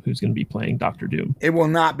Doom, who's going to be playing Doctor Doom? It will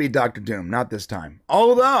not be Doctor Doom. Not this time.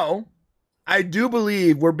 Although, I do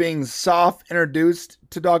believe we're being soft introduced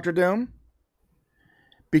to Doctor Doom.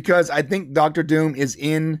 Because I think Doctor Doom is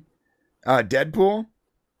in Deadpool.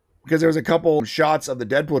 Because there was a couple shots of the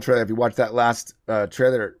Deadpool trailer. If you watch that last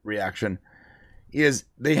trailer reaction, is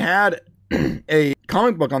they had a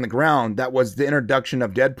comic book on the ground that was the introduction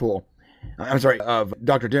of Deadpool. Of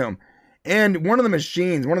Doctor Doom. And one of the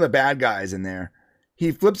machines, one of the bad guys in there,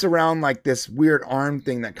 he flips around like this weird arm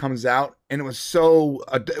thing that comes out. And it was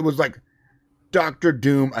it was like Doctor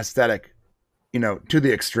Doom aesthetic, to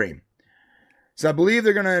the extreme. So I believe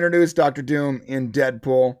they're going to introduce Doctor Doom in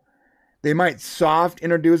Deadpool. They might soft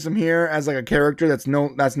introduce him here as like a character that's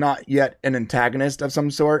not yet an antagonist of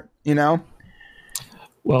some sort,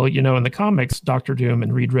 Well, in the comics, Doctor Doom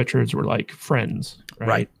and Reed Richards were like friends,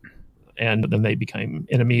 right? And then they became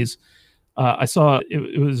enemies. I saw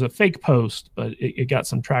it was a fake post, but it got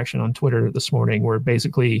some traction on Twitter this morning where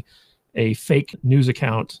basically a fake news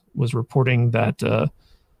account was reporting that,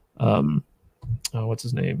 what's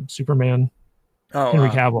his name? Superman. Henry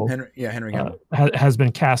Cavill. Henry Cavill has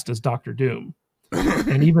been cast as Doctor Doom.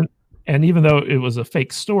 and even though it was a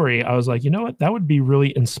fake story, I was like, you know what? That would be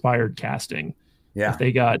really inspired casting. Yeah. If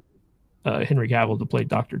they got Henry Cavill to play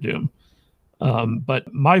Doctor Doom.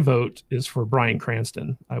 But my vote is for Bryan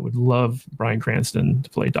Cranston. I would love Bryan Cranston to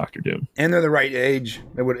play Doctor Doom. And they're the right age.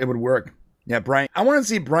 It would work. Yeah, Brian. I want to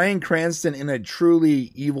see Bryan Cranston in a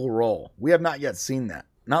truly evil role. We have not yet seen that.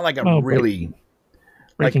 Not like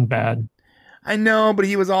Breaking Bad. I know, but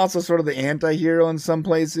he was also sort of the anti-hero in some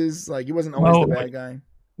places. Like he wasn't always the bad guy.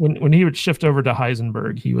 When he would shift over to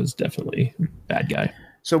Heisenberg, he was definitely bad guy.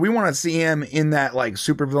 So we want to see him in that like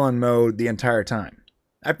supervillain mode the entire time.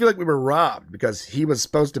 I feel like we were robbed because he was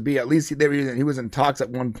supposed to be, at least he was in talks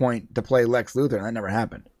at one point to play Lex Luthor, and that never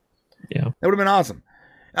happened. Yeah. That would have been awesome.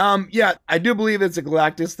 Yeah, I do believe it's a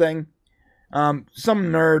Galactus thing. Some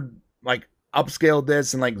nerd like upscaled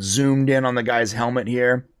this and like zoomed in on the guy's helmet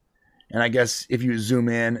here. And I guess if you zoom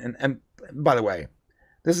in, and by the way,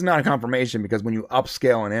 this is not a confirmation because when you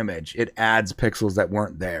upscale an image, it adds pixels that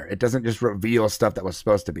weren't there. It doesn't just reveal stuff that was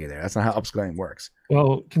supposed to be there. That's not how upscaling works.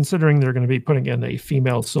 Well, considering they're going to be putting in a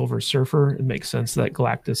female Silver Surfer, it makes sense that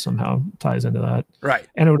Galactus somehow ties into that. Right.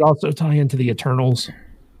 And it would also tie into the Eternals,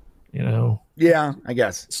 you know. Yeah, I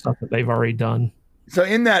guess. Stuff that they've already done. So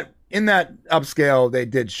in that upscale, they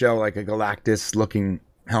did show like a Galactus looking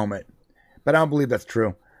helmet, but I don't believe that's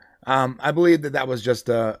true. I believe that was just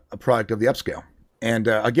a product of the upscale. And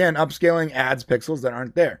again, upscaling adds pixels that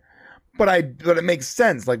aren't there. But it makes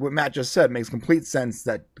sense. Like what Matt just said, makes complete sense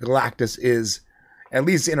that Galactus is at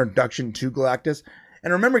least the introduction to Galactus.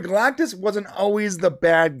 And remember, Galactus wasn't always the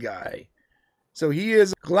bad guy. So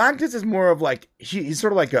Galactus is more of like, he's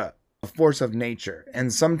sort of like a force of nature.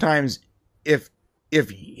 And sometimes if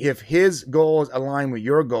his goals align with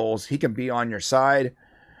your goals, he can be on your side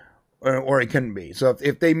or he couldn't be. So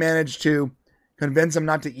if they manage to convince him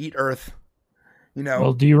not to eat Earth, you know.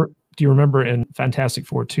 Well, do you remember in Fantastic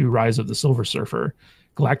Four 2 Rise of the Silver Surfer,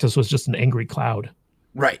 Galactus was just an angry cloud.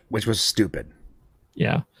 Right, which was stupid.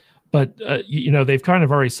 Yeah. But, you know, they've kind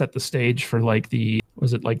of already set the stage for like the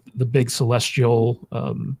big celestial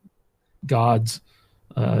gods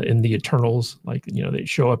in the Eternals. Like, you know, they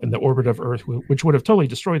show up in the orbit of Earth, which would have totally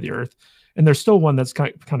destroyed the Earth. And there's still one that's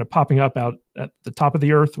kind of popping up out at the top of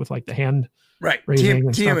the Earth with like the hand raising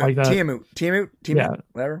and stuff like that. Tiamat, yeah,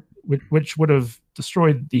 whatever. Which would have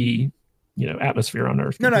destroyed the, you know, atmosphere on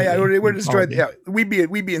Earth. No, it would have destroyed. Yeah, we'd be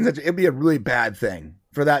in such. It'd be a really bad thing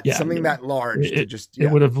for that. Yeah, something that large to just. Yeah.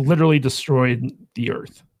 It would have literally destroyed the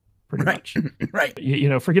Earth, pretty much. Right. You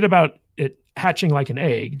know, forget about it hatching like an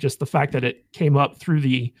egg. Just the fact that it came up through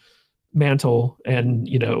the mantle and,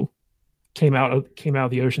 you know, came out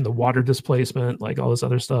of the ocean, the water displacement, like all this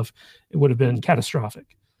other stuff, it would have been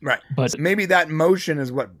catastrophic. Right. But so maybe that motion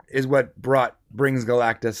is what brings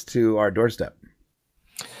Galactus to our doorstep.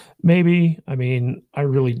 Maybe. I mean, I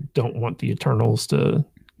really don't want the Eternals to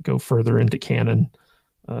go further into canon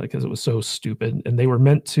because it was so stupid. And they were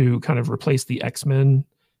meant to kind of replace the X-Men.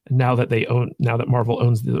 And now that Marvel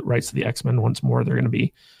owns the rights to the X-Men once more, they're going to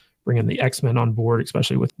be bringing the X-Men on board,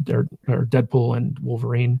 especially with their Deadpool and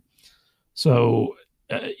Wolverine. So,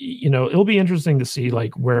 you know, it'll be interesting to see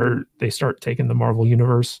like where they start taking the Marvel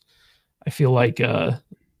universe. I feel like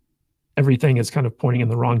everything is kind of pointing in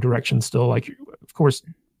the wrong direction still. Like, of course,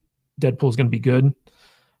 Deadpool is going to be good,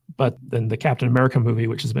 but then the Captain America movie,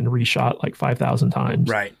 which has been reshot like 5,000 times,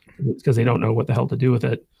 right? Because they don't know what the hell to do with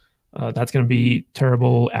it. That's going to be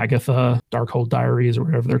terrible. Agatha, Darkhold Diaries, or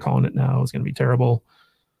whatever they're calling it now, is going to be terrible.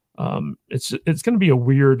 It's going to be a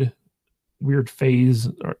weird phase.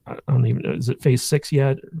 Or I don't even know. Is it phase 6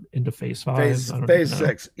 yet? Into phase 5? Phase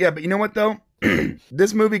 6. Yeah, but you know what though?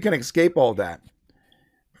 This movie can escape all that.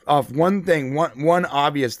 Of one thing, one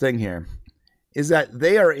obvious thing here is that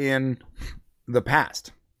they are in the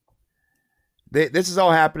past. This is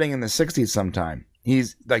all happening in the 60s sometime.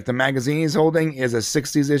 He's like, the magazine he's holding is a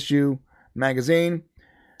 60s issue magazine.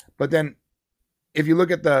 But then if you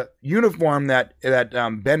look at the uniform that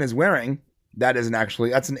Ben is wearing, that's an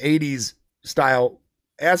 80s style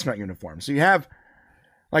astronaut uniform. So you have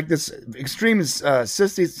like this extreme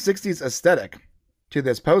 60s aesthetic to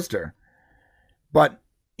this poster, but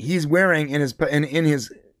he's wearing his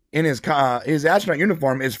astronaut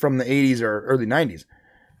uniform is from the 80s or early 90s.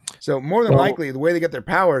 So more than likely, the way they get their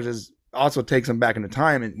powers is also takes them back into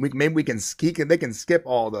time, and they can skip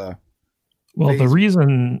all the. Well, the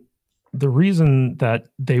reason that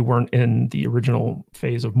they weren't in the original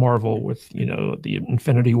phase of Marvel with, you know, the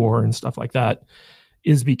Infinity War and stuff like that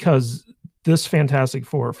is because this Fantastic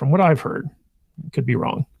Four, from what I've heard, could be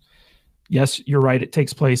wrong. Yes, you're right. It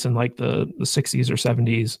takes place in like the 60s or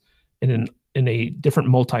 70s in a different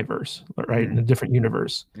multiverse, right? Mm-hmm. In a different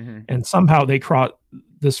universe. Mm-hmm. And somehow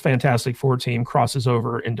this Fantastic Four team crosses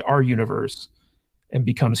over into our universe and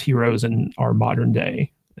becomes heroes in our modern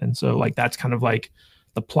day. And so like, that's kind of like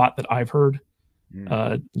the plot that I've heard.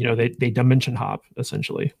 Mm-hmm. You know, they dimension hop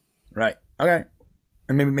essentially. Right. Okay.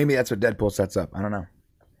 And maybe that's what Deadpool sets up. I don't know.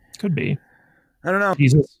 Could be. I don't know.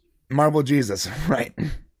 Jesus. Marvel Jesus. Right.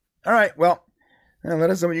 All right. Well,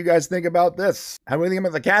 let us know what you guys think about this. How do you think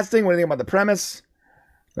about the casting? What do you think about the premise?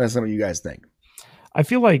 Let us know what you guys think. I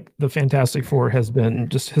feel like the Fantastic Four has been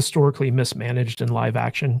just historically mismanaged in live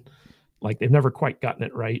action. Like they've never quite gotten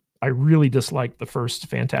it right. I really disliked the first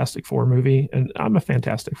Fantastic Four movie, and I'm a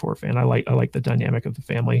Fantastic Four fan. I like the dynamic of the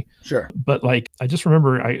family. Sure. But like, I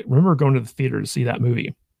remember going to the theater to see that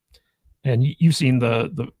movie. And you've seen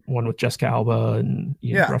the one with Jessica Alba and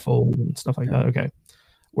Ian Ruffalo and stuff like that. Okay.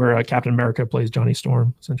 Where Captain America plays Johnny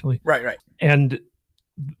Storm, essentially. Right. And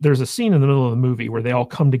there's a scene in the middle of the movie where they all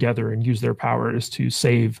come together and use their powers to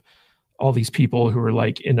save all these people who are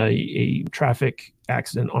like in a traffic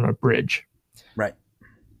accident on a bridge. Right.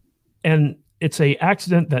 And it's a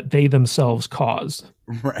accident that they themselves caused.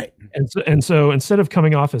 Right. And so instead of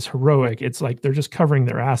coming off as heroic, it's like they're just covering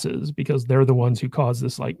their asses because they're the ones who caused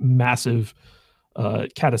this like massive,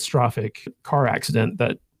 catastrophic car accident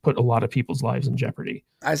that put a lot of people's lives in jeopardy.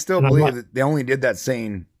 I still believe that they only did that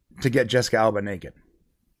scene to get Jessica Alba naked.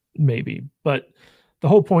 Maybe, but the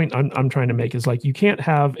whole point I'm trying to make is like you can't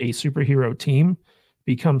have a superhero team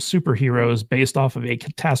become superheroes based off of a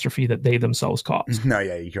catastrophe that they themselves caused. No,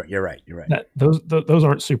 yeah, you're right. You're right. Those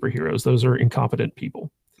aren't superheroes. Those are incompetent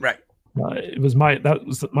people. Right. That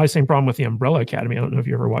was my same problem with the Umbrella Academy. I don't know if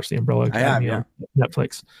you ever watched the Umbrella Academy on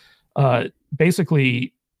Netflix.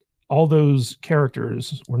 Basically, all those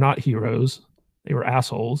characters were not heroes. They were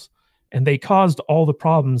assholes, and they caused all the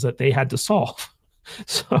problems that they had to solve.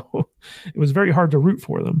 So it was very hard to root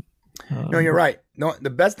for them. No, you're right. No, the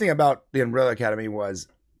best thing about the Umbrella Academy was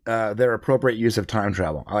their appropriate use of time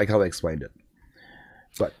travel. I like how they explained it.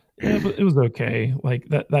 But it was okay. Like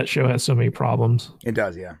that show has so many problems. It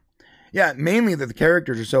does, yeah. Yeah, mainly that the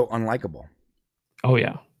characters are so unlikable. Oh,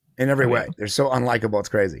 yeah. In every way. They're so unlikable, it's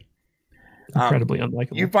crazy. Incredibly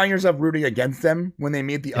unlikable. You find yourself rooting against them when they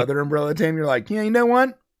meet the other Umbrella team. You're like, yeah, you know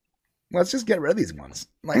what? Let's just get rid of these ones.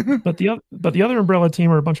 Like, but the other Umbrella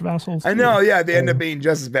team are a bunch of assholes. I know, yeah. They end up being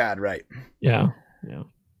just as bad, right? Yeah.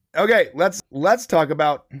 Okay, let's talk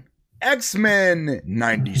about X-Men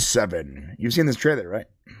 97. You've seen this trailer, right?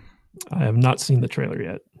 I have not seen the trailer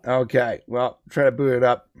yet. Okay, well, try to boot it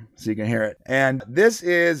up so you can hear it. And this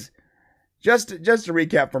is just to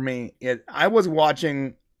recap for me. I was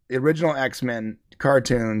watching the original X-Men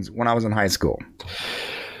cartoons when I was in high school,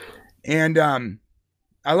 and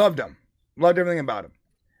I loved them. Loved everything about them.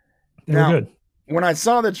 They were good. When I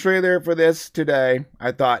saw the trailer for this today,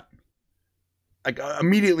 I thought, like,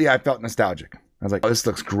 immediately I felt nostalgic. I was like, oh, this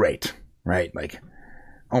looks great, right? Like,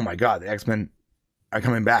 oh my God, the X-Men are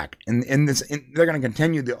coming back. And they're going to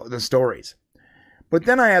continue the stories. But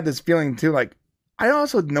then I had this feeling too, like, I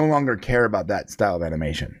also no longer care about that style of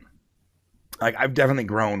animation. Like, I've definitely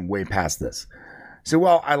grown way past this. So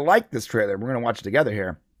while I like this trailer, we're going to watch it together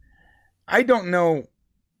here. I don't know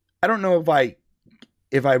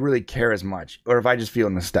if I really care as much, or if I just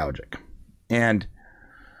feel nostalgic. And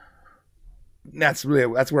that's where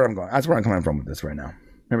I'm going. That's where I'm coming from with this right now.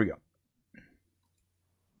 Here we go.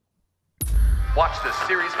 Watch the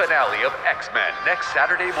series finale of X-Men next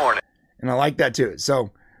Saturday morning. And I like that too.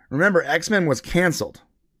 So remember, X-Men was canceled,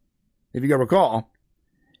 if you can recall.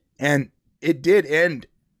 And it did end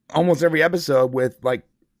almost every episode with like,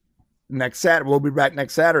 next Saturday, we'll be back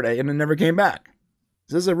next Saturday, and it never came back.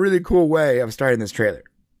 So this is a really cool way of starting this trailer.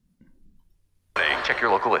 Check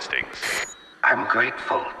your local listings. I'm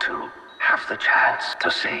grateful to have the chance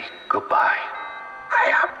to say goodbye.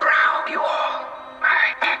 I am proud of you all,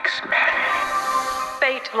 my X-Men.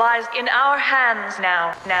 Fate lies in our hands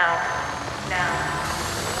now.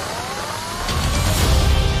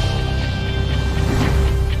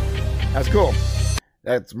 That's cool.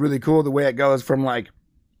 That's really cool the way it goes from like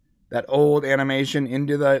that old animation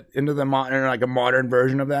into the modern, like a modern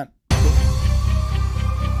version of that.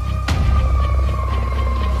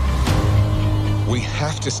 We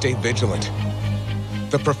have to stay vigilant.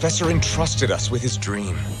 The professor entrusted us with his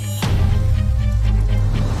dream.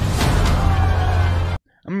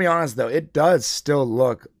 I'm gonna be honest though, it does still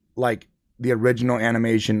look like the original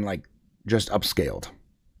animation, like just upscaled.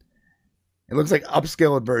 It looks like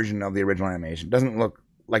upscaled version of the original animation. It doesn't look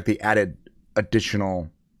like the added additional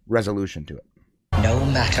resolution to it. No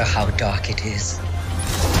matter how dark it is,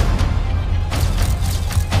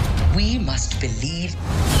 we must believe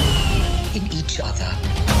in each other.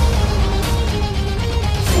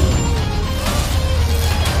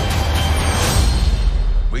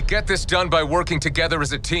 We get this done by working together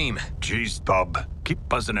as a team. Jeez, bub, keep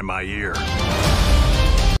buzzing in my ear.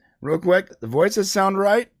 Real quick, the voices sound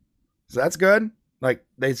right, so that's good. Like,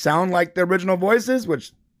 they sound like the original voices,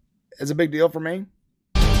 which is a big deal for me.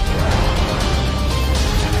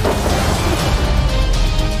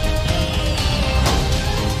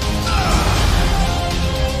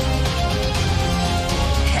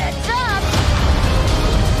 Heads up!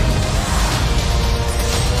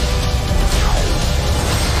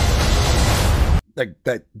 Like,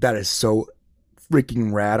 that is so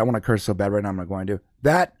freaking rad. I want to curse so bad right now, I'm not going to.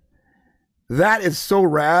 That is so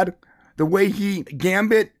rad. The way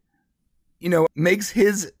Gambit, makes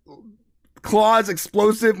his claws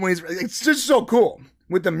explosive when it's just so cool.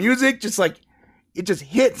 With the music, just like, it just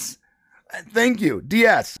hits. Thank you,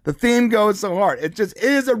 DS. The theme goes so hard. It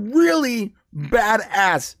is a really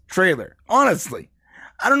badass trailer. Honestly,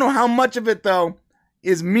 I don't know how much of it though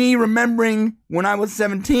is me remembering when I was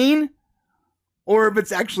 17, or if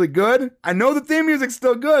it's actually good. I know the theme music's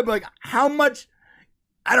still good, but like how much?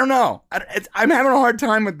 I don't know. I'm having a hard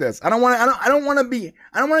time with this. I don't want to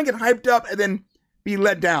get hyped up and then be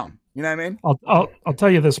let down. You know what I mean? I'll tell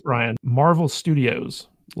you this, Brian. Marvel Studios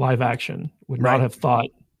live action would not have thought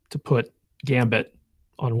to put Gambit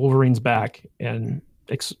on Wolverine's back and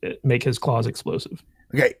make his claws explosive.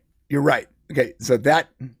 Okay, you're right. Okay, so that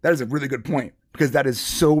is a really good point because that is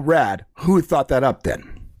so rad. Who thought that up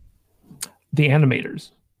then? The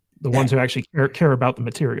animators, the ones who actually care about the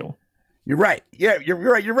material. You're right. Yeah, you're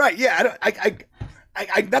right. You're right. Yeah,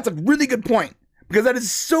 I that's a really good point because that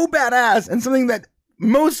is so badass and something that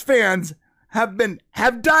most fans have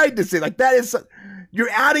died to see. Like that is, you're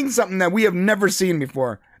adding something that we have never seen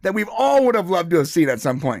before that we've all would have loved to have seen at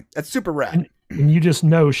some point. That's super rad. And you just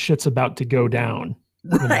know shit's about to go down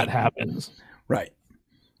when that happens. Right.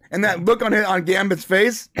 And that look on Gambit's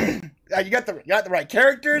face, you got the right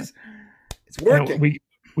characters. It's working.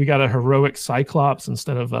 We got a heroic Cyclops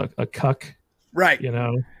instead of a cuck. Right. You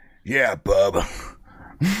know? Yeah, bub.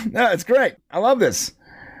 No, it's great. I love this.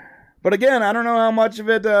 But again, I don't know how much of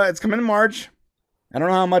it, it's coming in March. I don't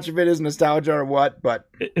know how much of it is nostalgia or what, but.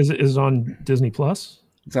 Is it on Disney Plus?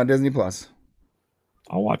 It's on Disney Plus.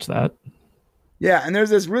 I'll watch that. Yeah, and there's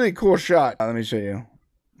this really cool shot. Let me show you.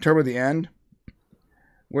 Toward the end,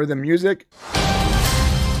 where the music,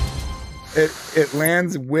 it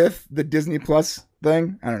lands with the Disney Plus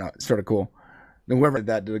thing. I don't know. It's sort of cool. Whoever did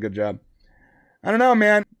that did a good job. I don't know,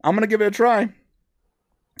 man. I'm going to give it a try.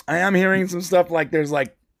 I am hearing some stuff like there's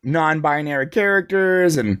like non-binary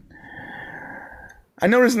characters, and I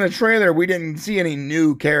noticed in the trailer we didn't see any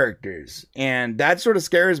new characters, and that sort of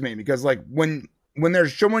scares me because like when they're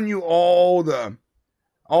showing you all the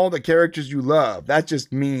characters you love, that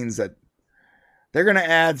just means that they're gonna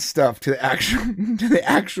add stuff to the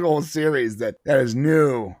actual series that is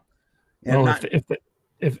new. And well,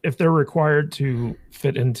 if they're required to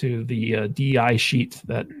fit into the DI sheet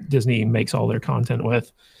that Disney makes all their content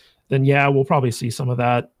with, then yeah, we'll probably see some of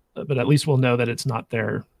that. But at least we'll know that it's not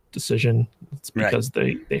their decision. It's because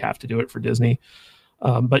they have to do it for Disney.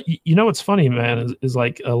 But you know what's funny, man, is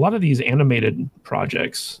like a lot of these animated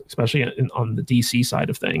projects, especially on the DC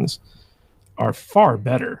side of things, are far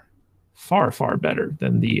better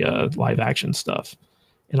than the live action stuff.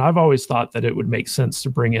 And I've always thought that it would make sense to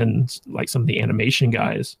bring in like some of the animation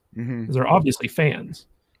guys, because they're obviously fans,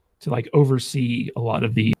 to like oversee a lot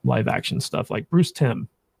of the live action stuff. Like Bruce Timm.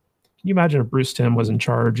 Can you imagine if Bruce Timm was in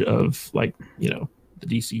charge of like, you know, the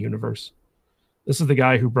DC universe? This is the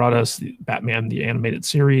guy who brought us the Batman, the animated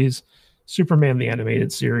series, Superman, the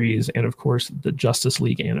animated series, and of course the Justice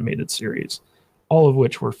League animated series, all of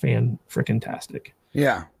which were fan-frickin-tastic.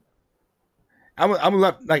 Yeah. I would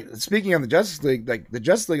love, like, speaking of the Justice League, like the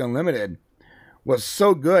Justice League Unlimited was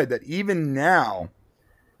so good that even now,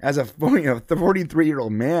 as a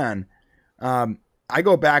 43-year-old man, I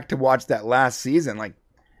go back to watch that last season. Like,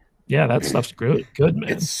 yeah, that stuff's good, man.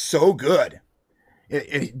 It's so good.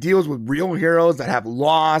 It deals with real heroes that have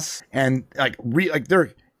loss, and like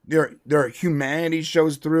their humanity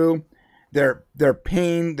shows through, their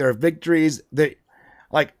pain, their victories. They,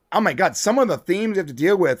 like, oh my God, some of the themes they have to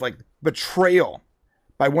deal with, like betrayal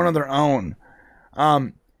by one of their own.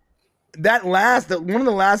 One of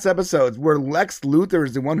the last episodes where Lex Luthor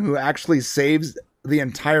is the one who actually saves the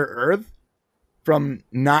entire Earth from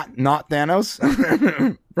not Thanos,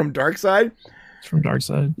 from Darkseid. It's from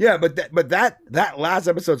Darkseid. Yeah, but that last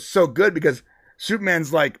episode's so good because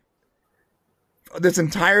Superman's like, this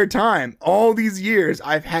entire time, all these years,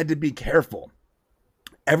 I've had to be careful.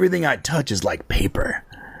 Everything I touch is like paper.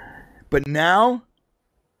 But now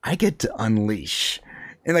I get to unleash.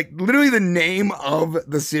 And like literally the name of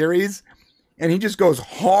the series, and he just goes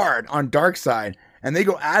hard on Darkseid, and they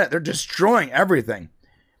go at it. They're destroying everything.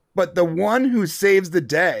 But the one who saves the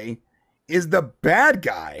day is the bad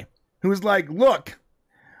guy who's like, look,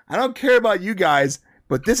 I don't care about you guys,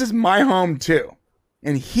 but this is my home too.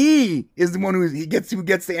 And he is the one who gets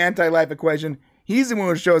the anti-life equation. He's the one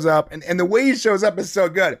who shows up, and the way he shows up is so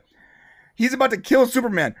good. He's about to kill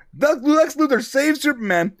Superman. Lex Luthor saves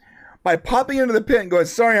Superman by popping into the pit and going,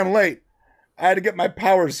 sorry, I'm late. I had to get my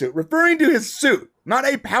power suit. Referring to his suit,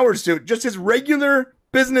 not a power suit, just his regular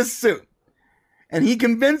business suit. And he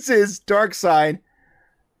convinces Darkseid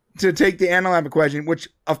to take the anti-life equation, which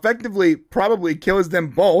effectively probably kills them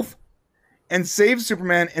both, and saves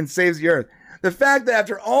Superman and saves the Earth. The fact that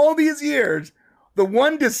after all these years, the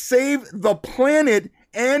one to save the planet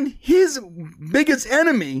And his biggest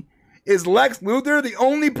enemy is Lex Luthor, the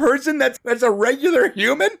only person that's a regular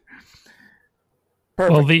human.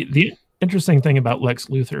 Perfect. Well, the interesting thing about Lex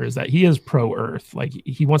Luthor is that he is pro-Earth. Like,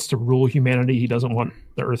 he wants to rule humanity. He doesn't want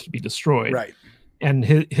the Earth to be destroyed. Right. And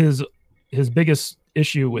his biggest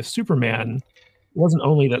issue with Superman wasn't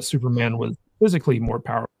only that Superman was physically more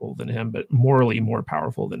powerful than him, but morally more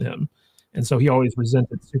powerful than him. And so he always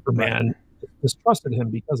resented Superman, distrusted him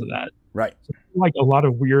because of that. Right. So, like, a lot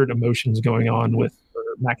of weird emotions going on with, or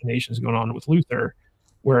machinations going on with Luthor,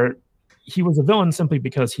 where he was a villain simply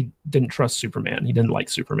because he didn't trust Superman. He didn't like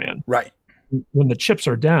Superman. Right. When the chips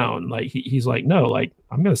are down, like, he's like, no, like,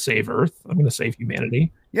 I'm going to save Earth. I'm going to save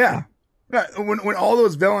humanity. Yeah. When all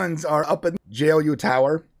those villains are up in JLU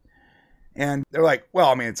Tower, and they're like, well,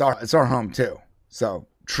 I mean, it's our home too. So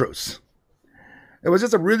truce. It was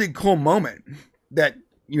just a really cool moment that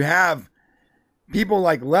you have people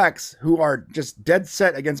like Lex who are just dead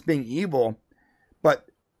set against being evil, but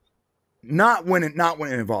not when it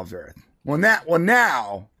involves Earth.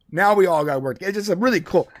 Now we all got to work. It's just a really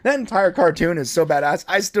cool. That entire cartoon is so badass.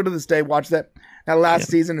 I still to this day watch that. That last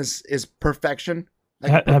season is perfection.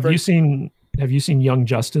 Like, have you seen Young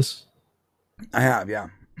Justice? I have, yeah.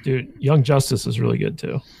 Dude, Young Justice is really good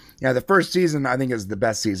too. Yeah, the first season I think is the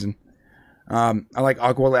best season. I like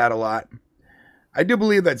Aqualad a lot. I do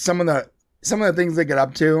believe that some of the things they get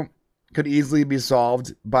up to could easily be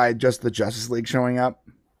solved by just the Justice League showing up.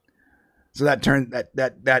 So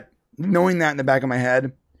that knowing that in the back of my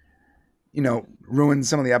head, ruins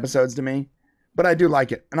some of the episodes to me. But I do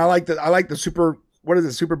like it, and I like the super. What is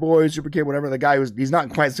it, Superboy, Super Kid, whatever. The guy he's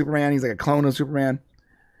not quite Superman. He's like a clone of Superman.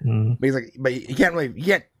 But he can't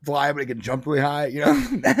fly, but he can jump really high.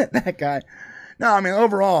 That guy. No, I mean,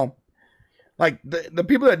 overall, like the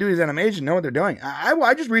people that do these animation know what they're doing.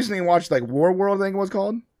 I just recently watched like War World, I think it was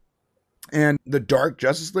called, and the Dark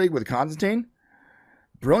Justice League with Constantine.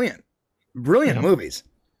 Brilliant movies.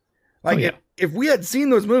 Like if we had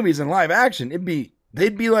seen those movies in live action, they'd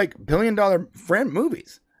be like $1 billion friend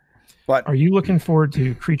movies. But are you looking forward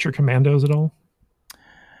to Creature Commandos at all?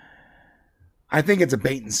 I think it's a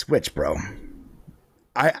bait and switch, bro.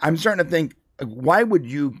 I'm starting to think, why would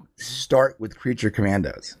you start with Creature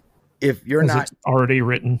Commandos if you're not it's already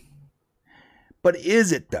written? But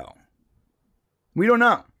is it though? We don't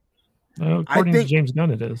know. According to James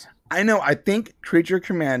Gunn, it is. I know. I think Creature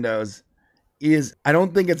Commandos is. I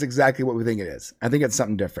don't think it's exactly what we think it is. I think it's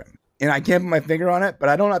something different, and I can't put my finger on it. But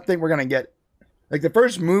I don't think we're gonna get. Like, the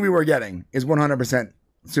first movie we're getting is 100%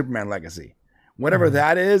 Superman Legacy. Whatever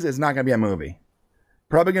that is not going to be a movie.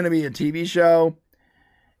 Probably going to be a TV show,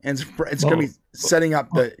 and it's going to be setting up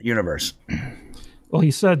the universe. Well,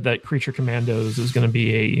 he said that Creature Commandos is going to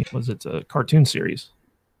be a cartoon series.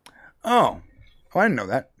 Oh, I didn't know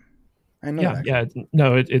that. I know that. Yeah.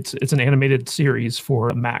 No, it's an animated series for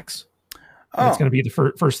Max. And it's going to be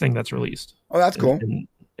the first thing that's released. Oh, that's cool.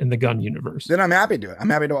 In the Gunn universe. Then I'm happy to. I'm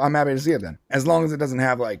happy to see it then. As long as it doesn't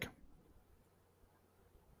have like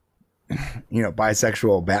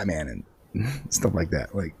bisexual Batman and stuff like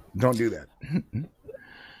that. Like, don't do that.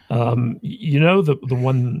 The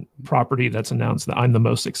one property that's announced that I'm the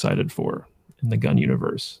most excited for in the Gunn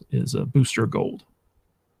universe is Booster Gold.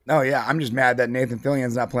 Oh yeah, I'm just mad that Nathan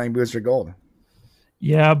Fillion's not playing Booster Gold.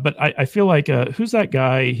 Yeah, but I feel like who's that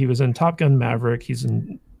guy? He was in Top Gun Maverick. He's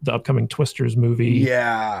in the upcoming Twisters movie.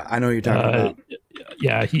 Yeah, I know what you're talking about.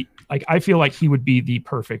 Yeah, I feel like he would be the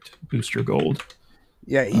perfect Booster Gold.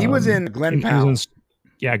 Yeah, he was in Glenn Powell.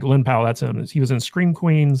 Glenn Powell, that's him. He was in Scream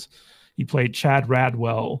Queens. He played Chad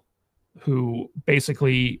Radwell, who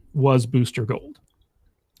basically was Booster Gold.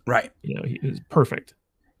 Right. He is perfect.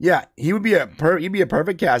 Yeah, he would be he'd be a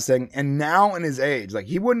perfect casting. And now in his age, like,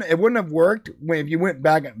 it wouldn't have worked if you went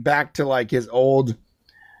back to like his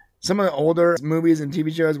some of the older movies and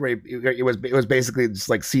TV shows where it was basically just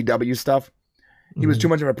like CW stuff. He was too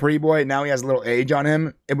much of a pretty boy. Now he has a little age on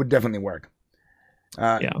him. It would definitely work.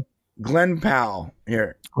 Glenn Powell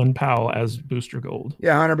here. Glenn Powell as Booster Gold.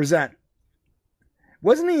 Yeah, 100%.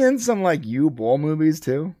 Wasn't he in some like Uwe Boll movies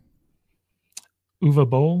too? Uwe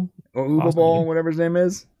Boll? Or Uwe Boll, whatever his name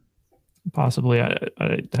is. Possibly.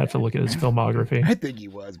 I'd have to look at his filmography. I think he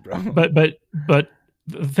was, bro. But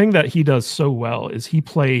the thing that he does so well is he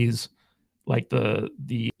plays like the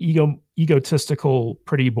egotistical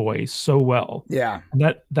pretty boy so well. Yeah.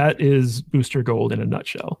 And that is Booster Gold in a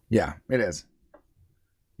nutshell. Yeah, it is.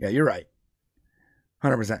 Yeah, you're right.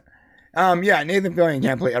 100%. Yeah, Nathan Fillion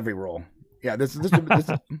can't play every role. Yeah, this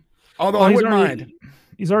although I wouldn't mind.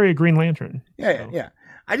 He's already a Green Lantern. Yeah, yeah.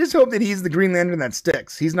 I just hope that he's the Green Lantern that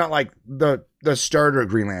sticks. He's not like the starter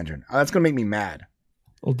Green Lantern. That's gonna make me mad.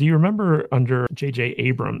 Well, do you remember under J.J.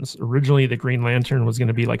 Abrams, originally the Green Lantern was going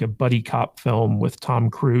to be like a buddy cop film with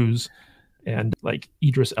Tom Cruise and like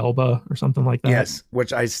Idris Elba or something like that? Yes,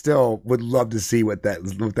 which I still would love to see what that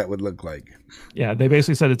would look like. Yeah, they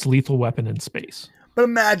basically said it's Lethal Weapon in space. But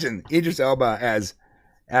imagine Idris Elba as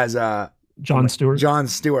Jon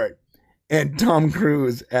Stewart, and Tom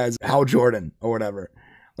Cruise as Hal Jordan or whatever.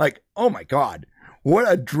 Like, oh my God, what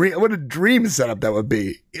a dream setup that would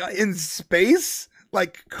be in space.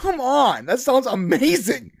 Like, come on, that sounds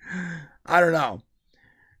amazing. I don't know.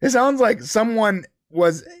 It sounds like someone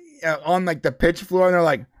was on like the pitch floor and they're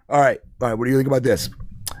like, all right, what do you think about this?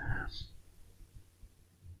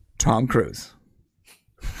 Tom Cruise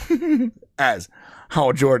as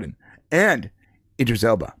Hal Jordan and Idris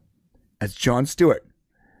Elba as Jon Stewart,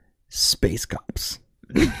 space cops.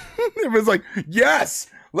 It was like, yes,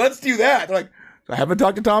 let's do that. They're like, I haven't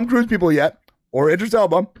talked to Tom Cruise people yet or Idris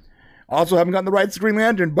Elba. Also haven't gotten the rights to Green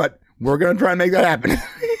Lantern, but we're going to try and make that happen.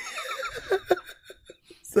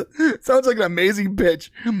 So, sounds like an amazing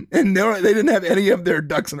pitch. And they didn't have any of their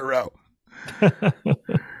ducks in a row.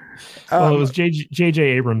 Well, it was J.J.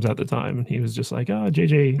 Abrams at the time, and he was just like, "Oh,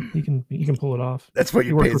 J.J., he can pull it off." That's what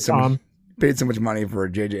you paid so much money for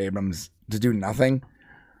J.J. Abrams to do nothing.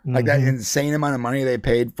 Like that insane amount of money they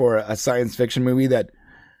paid for a science fiction movie that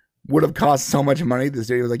would have cost so much money. The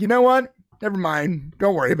studio was like, you know what? Never mind.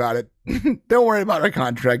 Don't worry about it. Don't worry about our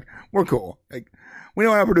contract. We're cool. Like, we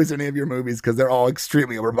don't want to produce any of your movies because they're all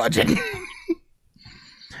extremely over budget.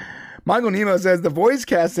 Michael Nemo says the voice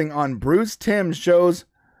casting on Bruce Timm's shows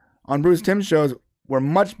were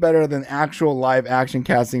much better than actual live action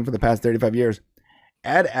casting for the past 35 years.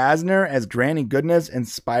 Ed Asner as Granny Goodness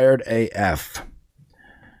inspired AF.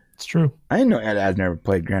 It's true. I didn't know Ed Asner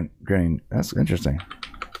played Granny. That's interesting.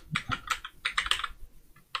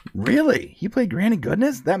 Really? He played Granny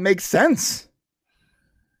Goodness? That makes sense.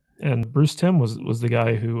 And Bruce Timm was the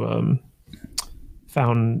guy who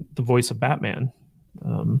found the voice of Batman.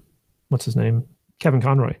 What's his name? Kevin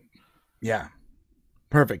Conroy. Yeah.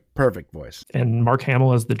 Perfect voice. And Mark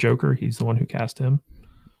Hamill as the Joker. He's the one who cast him.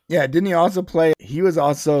 Yeah, didn't he also play? He was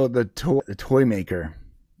also the toy maker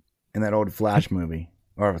in that old Flash movie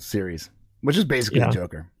or series, which is basically the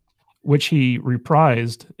Joker. Which he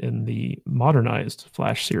reprised in the modernized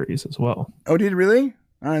Flash series as well. Oh, did he really?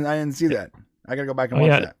 I didn't see that. I gotta go back and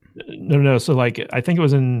watch that. No. So like, I think it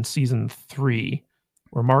was in season 3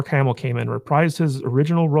 where Mark Hamill came in, reprised his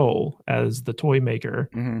original role as the toy maker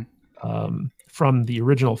from the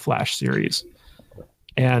original Flash series.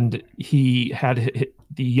 And he had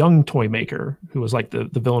the young toy maker who was like the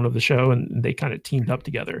villain of the show, and they kind of teamed up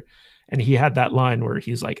together. And he had that line where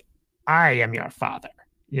he's like, "I am your father."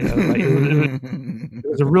 You know, like it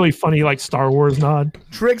was a really funny like Star Wars nod.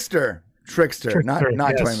 Trickster, not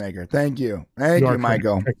yes. Toy maker. Thank you,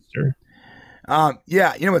 Michael. Trickster.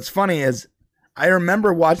 Yeah, you know what's funny is I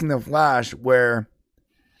remember watching The Flash where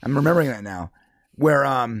I'm remembering that now, where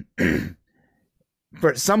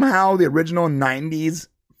but somehow the original '90s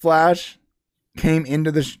Flash came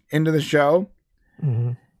into the show,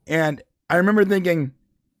 and I remember thinking,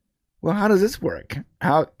 well, how does this work?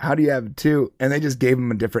 How do you have two? And they just gave him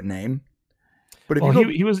a different name. But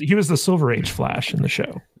if he was the Silver Age Flash in the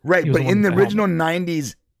show, right? But in the original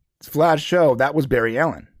 '90s Flash show, that was Barry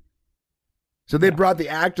Allen. So they brought the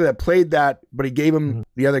actor that played that, but he gave him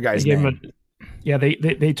the other guy's name.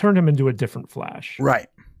 They turned him into a different Flash, right?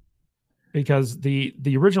 Because the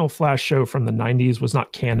original Flash show from the '90s was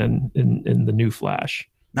not canon in the new Flash.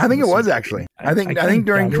 I think it was actually. I think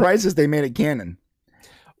during Crisis they made it canon.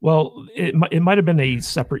 Well, it might have been a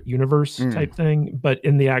separate universe type thing, but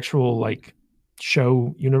in the actual like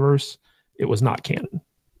show universe, it was not canon.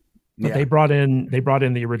 But they brought in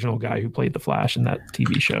the original guy who played the Flash in that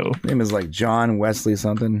TV show. His name is like John Wesley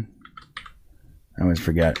something. I always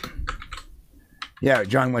forget. Yeah,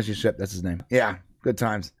 John Wesley Shipp, that's his name. Yeah, good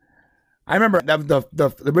times. I remember that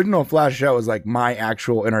the original Flash show was like my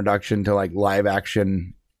actual introduction to like live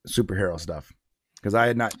action superhero stuff, because I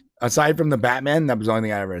had not, aside from the Batman, that was the only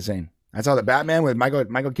thing I ever seen. I saw the Batman with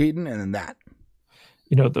Michael Keaton, and then that.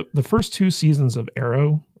 You know, the first 2 seasons of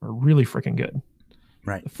Arrow are really freaking good.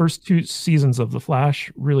 Right. The first 2 seasons of The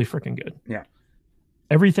Flash, really freaking good. Yeah.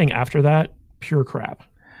 Everything after that, pure crap.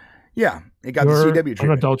 Yeah, it got the CW treatment.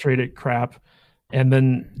 Unadulterated crap. And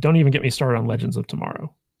then don't even get me started on Legends of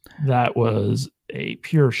Tomorrow. That was a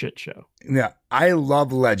pure shit show. Yeah, I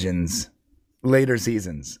love Legends later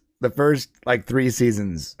seasons. The first like 3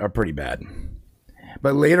 seasons are pretty bad.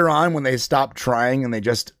 But later on, when they stop trying and they're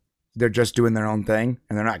just doing their own thing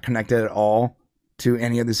and they're not connected at all to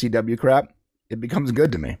any of the CW crap, it becomes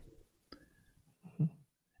good to me.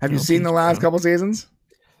 Have you seen the last couple seasons?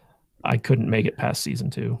 I couldn't make it past season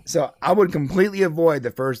 2. So I would completely avoid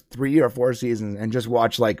the first 3 or 4 seasons and just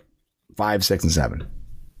watch like 5, 6, and 7,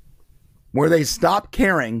 where they stop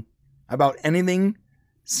caring about anything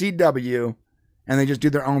CW and they just do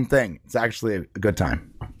their own thing. It's actually a good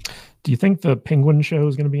time. Do you think the Penguin show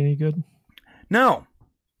is going to be any good? No,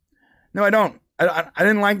 I don't. I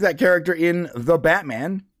didn't like that character in The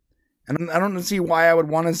Batman, and I don't see why I would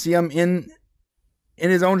want to see him in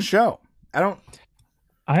his own show. I'm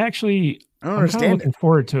understand looking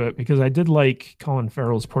forward to it because I did like Colin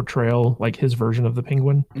Farrell's portrayal, like his version of the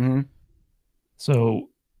Penguin. Mm-hmm. So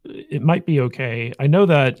it might be okay. I know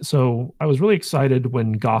that. So I was really excited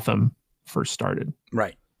when Gotham first started,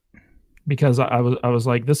 right? Because I was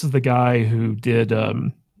like, this is the guy who did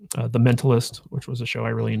The Mentalist, which was a show I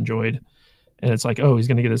really enjoyed, and it's like, oh, he's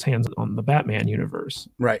going to get his hands on the Batman universe,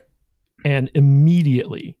 right? And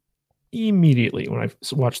immediately when I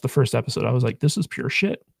watched the first episode, I was like, this is pure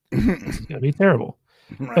shit. This is going to be terrible.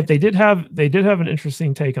 Right. But they did have an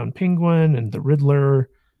interesting take on Penguin and the Riddler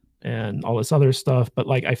and all this other stuff. But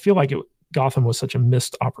like, I feel like Gotham was such a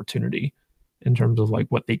missed opportunity in terms of like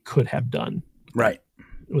what they could have done, right,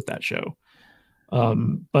 with that show.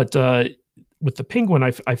 But with the Penguin,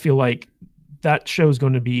 I feel like that show is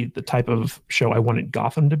going to be the type of show I wanted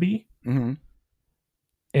Gotham to be. Mm-hmm.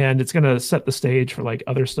 And it's going to set the stage for like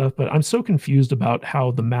other stuff. But I'm so confused about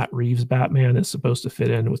how the Matt Reeves Batman is supposed to fit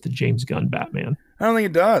in with the James Gunn Batman. I don't think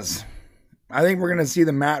it does. I think we're going to see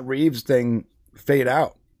the Matt Reeves thing fade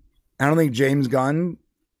out. I don't think James Gunn,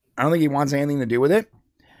 I don't think he wants anything to do with it.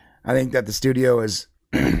 I think that the studio is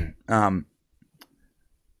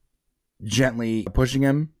gently pushing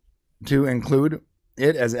him to include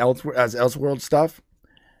it as Elseworld stuff.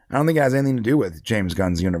 I don't think it has anything to do with James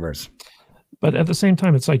Gunn's universe. But at the same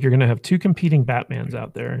time, it's like you're going to have 2 competing Batmans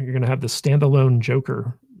out there. You're going to have the standalone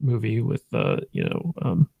Joker movie with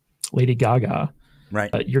Lady Gaga.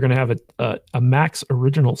 Right. You're going to have a Max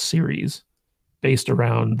original series based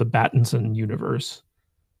around the Battinson universe.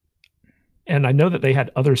 And I know that they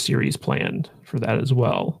had other series planned for that as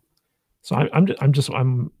well. So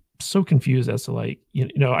I'm so confused as to like,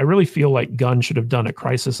 I really feel like Gunn should have done a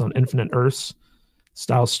Crisis on Infinite Earths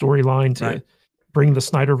style storyline to bring the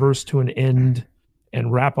Snyderverse to an end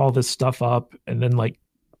and wrap all this stuff up and then like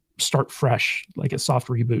start fresh, like a soft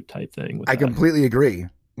reboot type thing. I completely agree,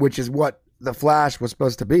 which is what The Flash was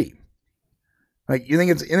supposed to be. Like, you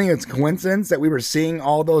think it's coincidence that we were seeing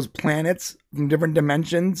all those planets from different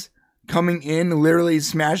dimensions coming in, literally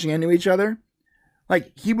smashing into each other?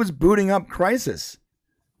 Like, he was booting up Crisis,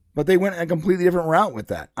 but they went a completely different route with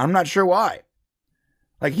that. I'm not sure why.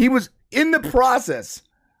 Like, he was in the process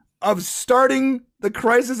of starting the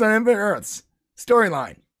Crisis on Infinite Earths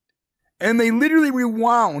storyline, and they literally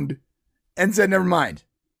rewound and said, never mind.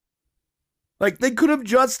 Like, they could have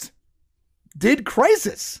just did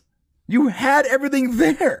Crisis. You had everything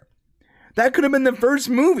there. That could have been the first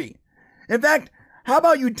movie. In fact, how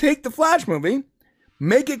about you take the Flash movie,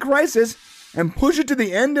 make it Crisis, and push it to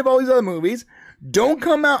the end of all these other movies. Don't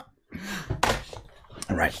come out.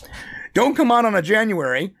 All right. Don't come out on a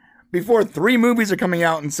January before 3 movies are coming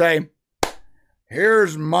out and say,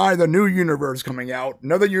 here's the new universe coming out.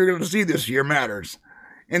 Nothing you're going to see this year matters.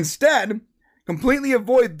 Instead, completely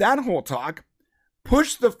avoid that whole talk.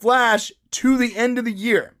 Push the Flash to the end of the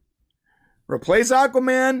year. Replace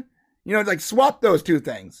Aquaman. Like swap those 2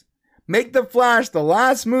 things. Make the Flash the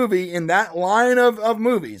last movie in that line of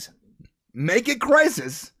movies. Make it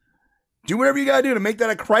Crisis. Do whatever you got to do to make that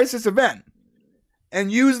a Crisis event.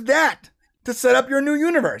 And use that to set up your new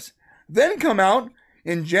universe. Then come out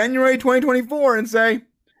in January 2024 and say,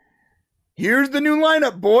 here's the new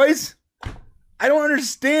lineup, boys. I don't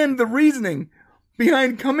understand the reasoning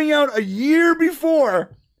behind coming out a year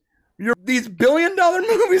before these billion-dollar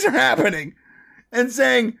movies are happening and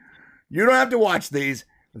saying, you don't have to watch these.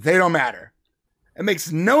 They don't matter. It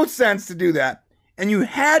makes no sense to do that. And you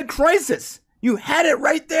had Crisis. You had it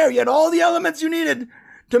right there. You had all the elements you needed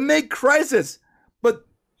to make Crisis. But,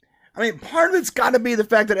 part of it's got to be the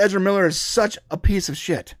fact that Ezra Miller is such a piece of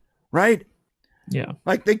shit, right? Yeah.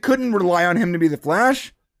 Like, they couldn't rely on him to be the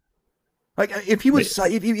Flash. Like, if he was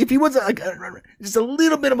like just a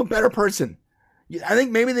little bit of a better person, I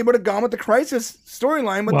think maybe they would have gone with the Crisis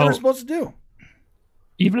storyline, what they were supposed to do.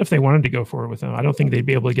 Even if they wanted to go forward with him, I don't think they'd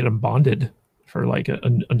be able to get him bonded for like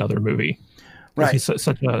another movie. Right. He's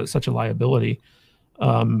such a liability.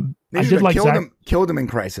 They should have killed him in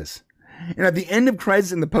Crisis. And at the end of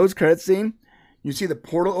Crisis, in the post-credit scene, you see the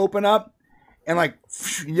portal open up and like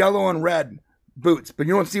yellow and red boots, but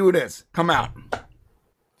you don't see who it is. Come out.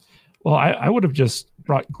 Well, I would have just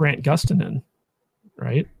brought Grant Gustin in,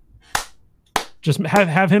 right? Just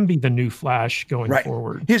have him be the new Flash going Right.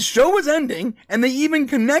 forward. His show was ending, and they even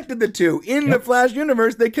connected the two. In the Flash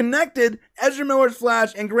universe, they connected Ezra Miller's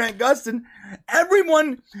Flash and Grant Gustin.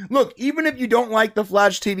 Everyone, look, even if you don't like the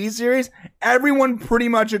Flash TV series, everyone pretty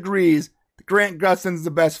much agrees Grant Gustin's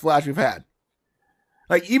the best Flash we've had.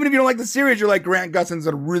 Like, even if you don't like the series, you're like, Grant Gustin's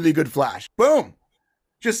a really good Flash. Boom.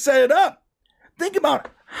 Just set it up. Think about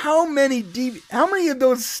how many of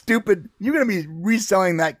those stupid, you're going to be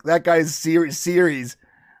reselling that guy's series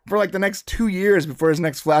for like the next 2 years before his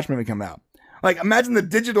next Flash movie come out. Like, imagine the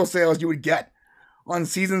digital sales you would get on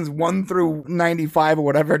seasons 1 through 95 or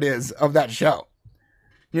whatever it is of that show.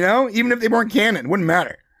 You know, even if they weren't canon, it wouldn't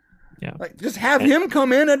matter. Yeah. Like, just have him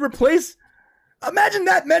come in and replace. Imagine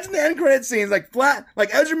that. Imagine the end credit scenes, like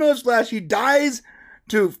Ezra Miller's Flash. He dies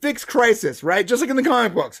to fix Crisis, right? Just like in the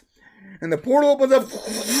comic books. And the portal opens up,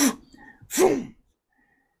 and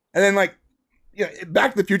then like, you know,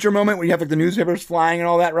 Back to the Future moment where you have like the newspapers flying and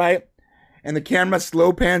all that, right? And the camera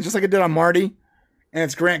slow pans just like it did on Marty, and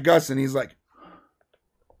it's Grant Gustin. He's like,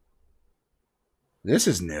 "This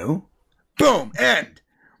is new." Boom, end,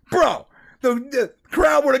 bro. The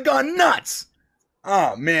crowd would have gone nuts.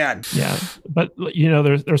 Oh man. Yeah, but you know,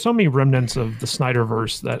 there's so many remnants of the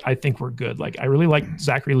Snyderverse that I think were good. Like I really like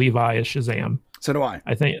Zachary Levi as Shazam. So do I.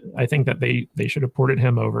 I think that they should have ported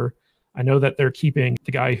him over. I know that they're keeping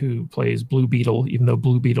the guy who plays Blue Beetle, even though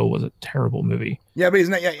Blue Beetle was a terrible movie. Yeah, but he's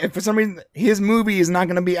not. Yeah, for some reason, his movie is not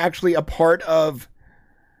going to be actually a part of.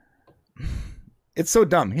 It's so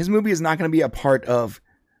dumb. His movie is not going to be a part of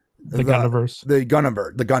the Gunniverse. The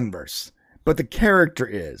Gunverse. But the character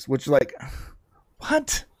is, which like,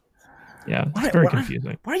 what? Yeah, it's very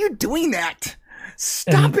confusing. Why are you doing that?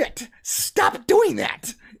 Stop it! Stop doing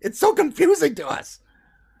that! It's so confusing to us.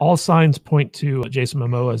 All signs point to Jason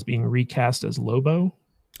Momoa as being recast as Lobo.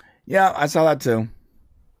 Yeah, I saw that too.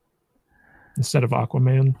 Instead of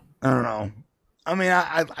Aquaman. I don't know. I mean,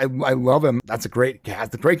 I love him. That's a great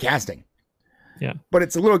cast. Great casting. Yeah. But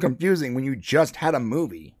it's a little confusing when you just had a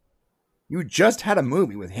movie. You just had a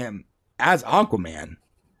movie with him as Aquaman.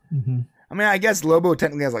 Mm-hmm. I mean, I guess Lobo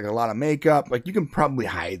technically has like a lot of makeup. Like you can probably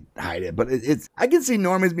hide it, but it's. I can see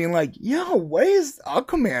Norman's being like, "Yo, why is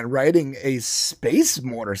Aquaman riding a space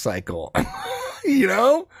motorcycle?" You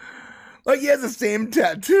know, like he has the same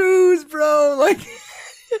tattoos, bro. Like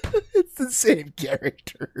it's the same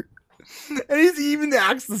character, and he even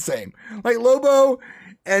acts the same. Like Lobo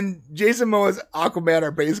and Jason Momoa's Aquaman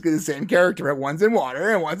are basically the same character. One's in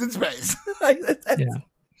water and one's in space. Like, yeah,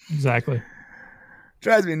 exactly.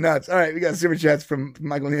 Drives me nuts. All right, we got super chats from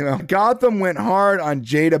Michael Nemo. Gotham went hard on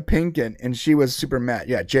Jada Pinkett, and she was super mad.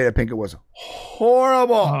 Yeah, Jada Pinkett was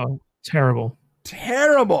horrible. Oh, terrible.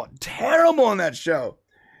 Terrible in that show.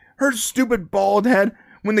 Her stupid bald head,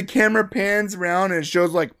 when the camera pans around and it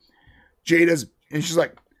shows like Jada's, and she's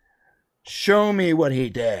like, "Show me what he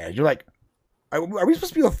did." You're like, are we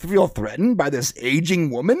supposed to feel threatened by this aging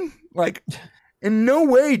woman? Like, in no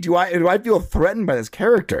way do I feel threatened by this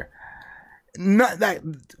character. Not that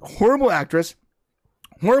horrible actress,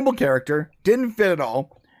 horrible character, didn't fit at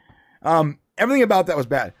all. Everything about that was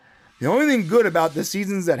bad. The only thing good about the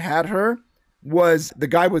seasons that had her was the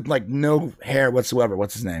guy with like no hair whatsoever.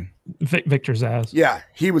 What's his name? Victor Zsasz. Yeah,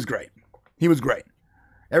 he was great. He was great.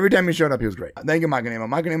 Every time he showed up, he was great. Thank you, Michael Nemo.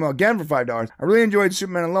 Michael Nemo again for $5. I really enjoyed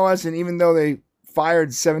Superman and Lois, and even though they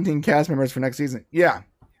fired 17 cast members for next season, yeah,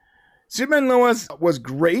 Superman and Lois was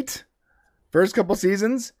great. First couple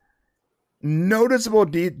seasons. Noticeable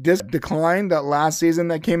decline that last season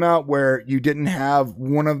that came out where you didn't have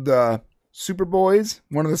one of the Superboys,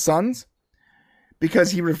 one of the sons, because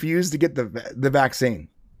he refused to get the vaccine.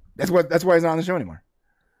 That's why he's not on the show anymore.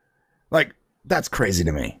 Like, that's crazy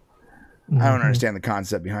to me. I don't understand the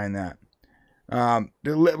concept behind that. The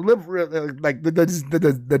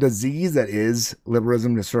disease that is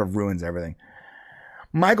liberalism just sort of ruins everything.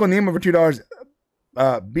 Michael Neiman for $2.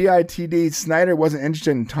 BITD Snyder wasn't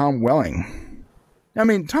interested in Tom Welling. I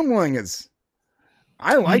mean, Tom Welling is.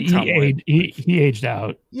 I like Tom Welling. He aged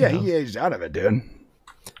out. Yeah, he aged out of it, dude.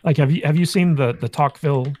 Like, have you seen the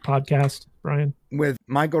Talkville podcast, Brian? With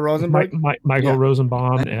Michael Rosenberg, Michael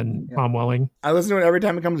Rosenbaum, and Tom Welling. I listen to it every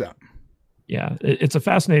time it comes out. Yeah, it's a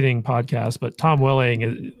fascinating podcast, but Tom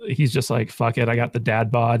Welling, he's just like, fuck it, I got the dad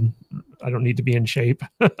bod. I don't need to be in shape.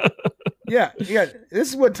 Yeah. This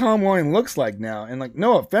is what Tom Welling looks like now, and like,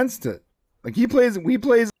 no offense to, like, he plays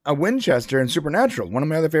a Winchester in Supernatural, one of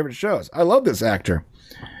my other favorite shows. I love this actor,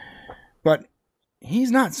 but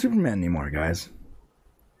he's not Superman anymore, guys,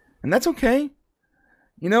 and that's okay.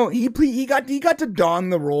 You know, he got to don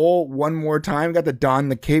the role one more time, got to don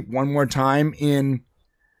the cape one more time in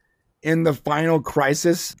in the final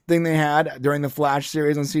crisis thing they had during the Flash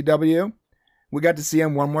series on CW. We got to see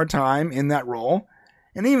him one more time in that role.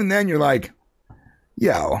 And even then you're like,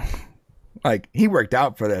 yo, like he worked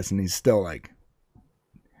out for this and he's still like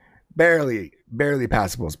barely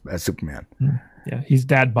passable as Superman. Yeah, he's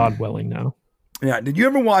Dad Bod Welling now. Yeah. Did you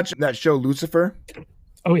ever watch that show Lucifer?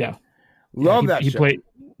 Oh yeah. Love that show.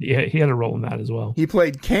 He had a role in that as well. He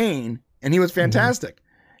played Kane and he was fantastic.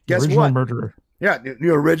 Guess original what? Murderer. Yeah, the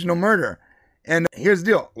original murderer. And here's the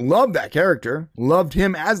deal. Loved that character. Loved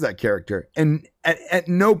him as that character. And at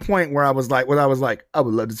no point where I was like, I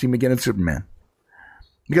would love to see him again as Superman.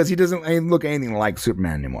 Because he doesn't look anything like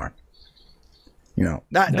Superman anymore. You know,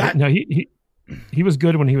 he was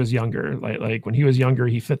good when he was younger. Like when he was younger,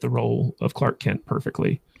 he fit the role of Clark Kent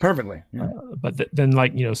perfectly. Perfectly. Yeah. But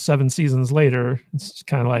then 7 seasons later, it's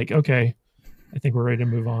kind of like, okay, I think we're ready to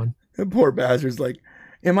move on. The poor bastard's like,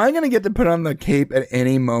 am I going to get to put on the cape at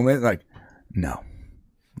any moment? Like, no.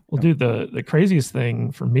 Well, dude, the craziest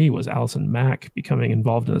thing for me was Allison Mack becoming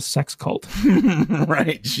involved in a sex cult.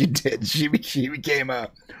 Right, she did. She became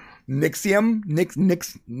a Nixium, Nix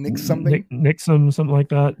something. Nixum, something like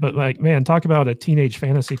that. But like, man, talk about a teenage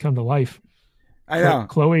fantasy come to life. I know.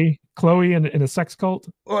 Like Chloe in a sex cult.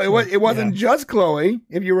 Well, it wasn't just Chloe,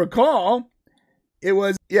 if you recall. It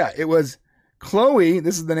was Chloe.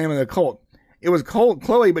 This is the name of the cult. It was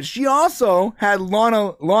Chloe, but she also had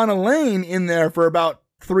Lana Lane in there for about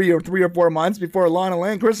 3 or 4 months before Lana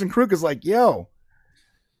Lane. Kristen Krug is like, yo,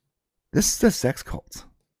 this is a sex cult.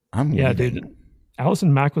 Dude.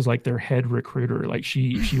 Allison Mack was like their head recruiter. Like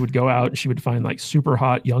she would go out and she would find like super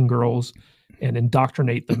hot young girls and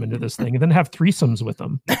indoctrinate them into this thing and then have threesomes with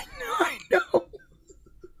them. I know.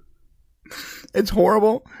 It's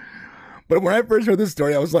horrible. But when I first heard this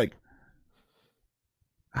story, I was like,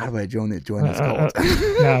 how do I join this cult?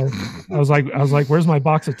 Yeah, I was like, where's my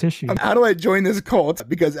box of tissue? How do I join this cult?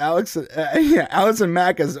 Because Allison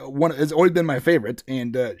Mack has always been my favorite,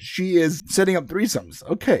 and she is setting up threesomes.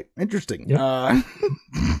 Okay, interesting. Yep.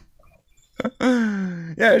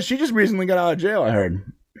 Yeah, she just recently got out of jail, I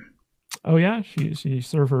heard. Oh yeah, she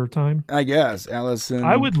served her time. I guess Allison.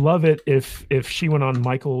 I would love it if she went on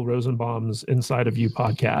Michael Rosenbaum's Inside of You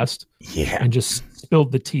podcast, and just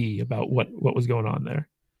spilled the tea about what was going on there.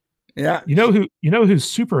 Yeah, you know who's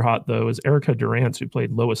super hot though is Erica Durance, who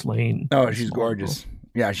played Lois Lane. Oh, she's gorgeous.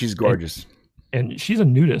 Yeah, she's gorgeous, and she's a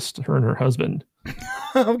nudist. Her and her husband.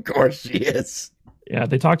 Of course, she is. Yeah,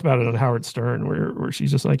 they talked about it on Howard Stern, where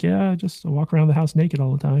she's just like, yeah, just walk around the house naked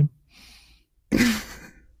all the time.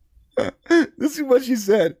 This is what she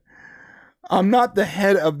said. I'm not the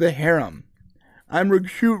head of the harem. I'm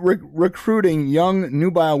recruiting young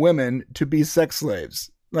nubile women to be sex slaves.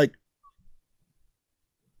 Like,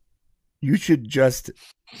 you should just...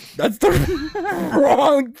 That's the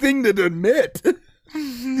wrong thing to admit.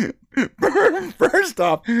 First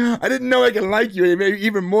off, I didn't know I could like you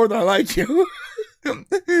even more than I like you.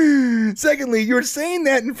 Secondly, you're saying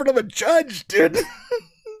that in front of a judge, dude.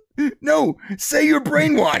 No, say you're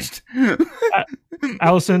brainwashed.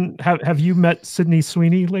 Allison, have you met Sydney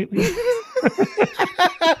Sweeney lately?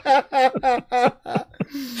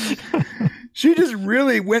 She just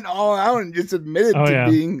really went all out and just admitted to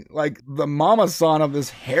being like the mama-san of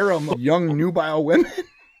this harem of young nubile women.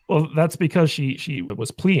 Well, that's because she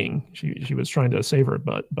was pleading. She was trying to save her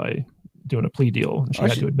butt by doing a plea deal, and she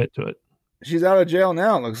had to admit to it. She's out of jail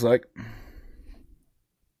now, it looks like.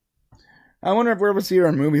 I wonder if we'll ever see her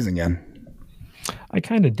in movies again. I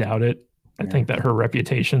kind of doubt it. I think that her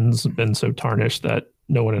reputation's been so tarnished that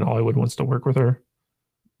no one in Hollywood wants to work with her.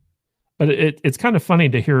 But it's kind of funny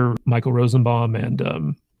to hear Michael Rosenbaum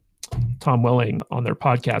and Tom Welling on their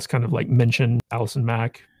podcast kind of like mention Allison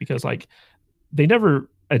Mack, because like they never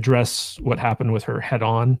address what happened with her head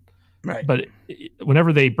on. Right. But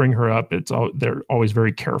whenever they bring her up, they're always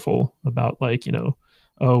very careful about like,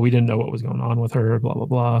 oh, we didn't know what was going on with her, blah, blah,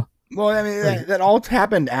 blah. Well, I mean, that all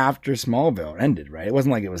happened after Smallville ended, right? It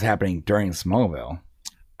wasn't like it was happening during Smallville.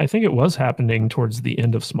 I think it was happening towards the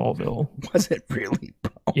end of Smallville. Was it really,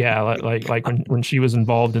 bro? Yeah, like when she was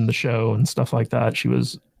involved in the show and stuff like that, she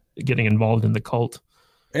was getting involved in the cult.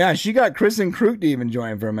 Yeah, she got Kristen Krug to even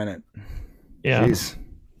join for a minute. Yeah. Jeez.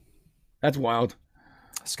 That's wild.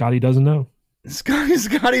 Scotty doesn't know.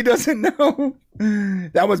 Scotty doesn't know.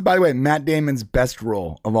 That was, by the way, Matt Damon's best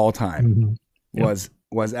role of all time. Mm-hmm. Yep.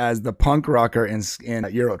 Was as the punk rocker in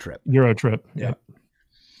Eurotrip. Yeah.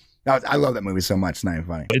 I love that movie so much. It's not even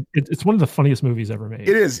funny. It's one of the funniest movies ever made.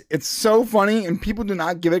 It is. It's so funny, and people do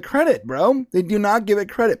not give it credit, bro. They do not give it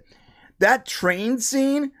credit. That train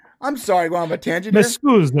scene, I'm sorry, going on a tangent here.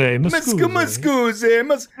 Muscuse.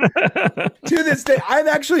 To this day, I've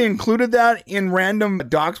actually included that in random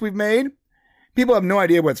docs we've made. People have no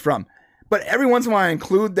idea what it's from. But every once in a while I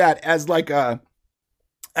include that as like a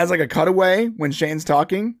cutaway when Shane's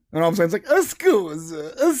talking. And all of a sudden it's like, excuse.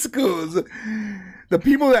 The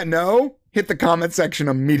people that know hit the comment section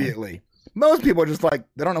immediately. Most people are just like,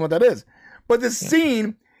 they don't know what that is. But the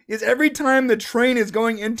scene is every time the train is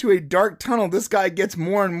going into a dark tunnel, this guy gets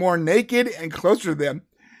more and more naked and closer to them.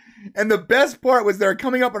 And the best part was they're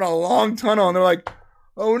coming up in a long tunnel and they're like,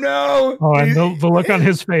 oh no. Oh, and the look on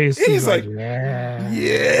his face. He's like,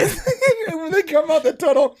 yes. When they come out the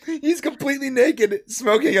tunnel, he's completely naked,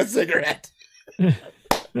 smoking a cigarette.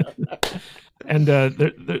 And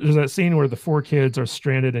there's that scene where the four kids are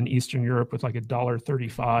stranded in Eastern Europe with like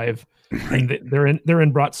 $1.35, and they're in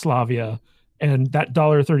Bratislava, and that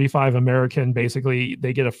 $1.35 American, basically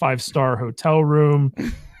they get a 5-star hotel room,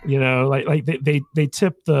 you know, like they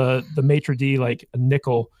tip the maitre d' like a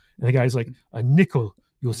nickel, and the guy's like, a nickel,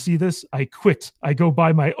 you'll see this, I quit, I go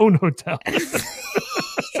buy my own hotel.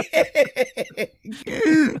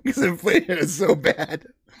 Because inflation is so bad.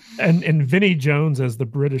 And Vinnie Jones as the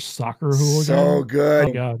British soccer hooligan. So good. Oh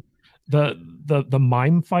my God. The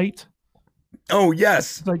mime fight. Oh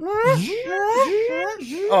yes. It's like,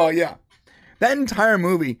 oh yeah. That entire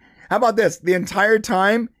movie. How about this? The entire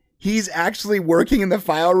time he's actually working in the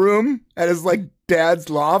file room at his like dad's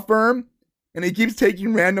law firm, and he keeps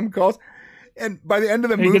taking random calls. And by the end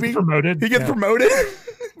of the movie, he gets promoted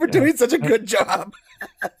for doing such a good job.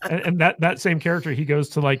 And that same character, he goes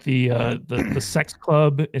to like the sex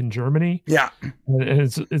club in Germany. Yeah, and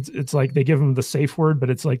it's like they give him the safe word, but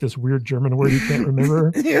it's like this weird German word you can't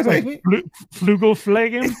remember. It's like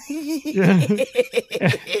Flugelflagen.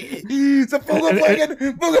 It's a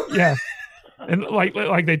Flugelflagen. Yeah. And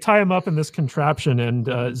like they tie him up in this contraption, and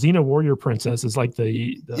Xena Warrior Princess is like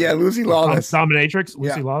the Lucy Lawless dominatrix,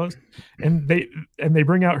 Lucy Lawless, and they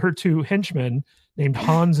bring out her two henchmen named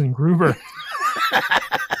Hans and Gruber.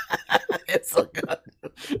 It's so good.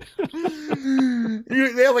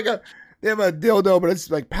 They have a dildo, but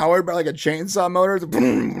it's like powered by like a chainsaw motor.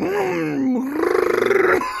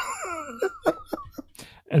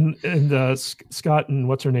 and Scott and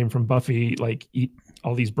what's her name from Buffy like eat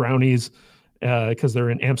all these brownies because they're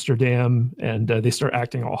in Amsterdam, and they start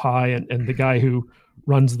acting all high, and the guy who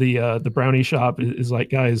runs the brownie shop is like,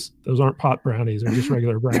 guys, those aren't pot brownies, they're just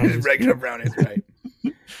regular brownies. Regular brownies, right?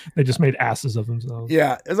 They just made asses of themselves.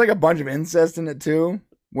 Yeah, there's like a bunch of incest in it too,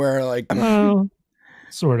 where like,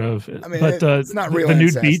 sort of. I mean, but it's not real. The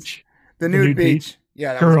incest. nude beach. The nude beach.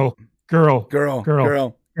 Yeah. Girl.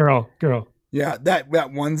 Yeah,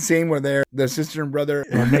 that one scene where the sister and brother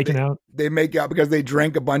making out. They make out because they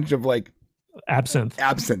drank a bunch of like absinthe.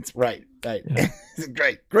 Right. Yeah.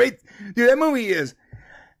 Great, dude. That movie is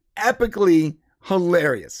epically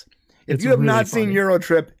hilarious. If you have not seen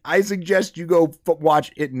Eurotrip, I suggest you go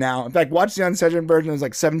watch it now. In fact, watch the uncensored version. There's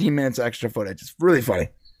like 17 minutes of extra footage. It's really funny.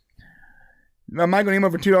 Michael Nemo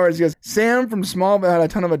for $2. He goes, Sam from Smallville had a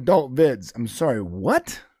ton of adult vids. I'm sorry,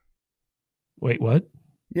 what? Wait, what?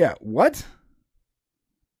 Yeah, what?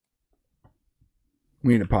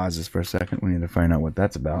 We need to pause this for a second. We need to find out what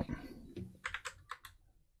that's about.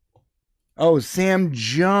 Oh, Sam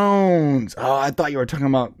Jones. Oh, I thought you were talking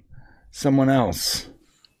about someone else.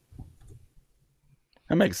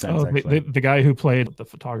 That makes sense. The guy who played the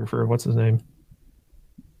photographer, what's his name?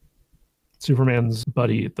 Superman's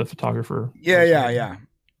buddy, the photographer. Yeah.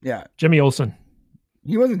 Jimmy Olsen.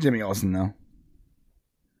 He wasn't Jimmy Olsen, though.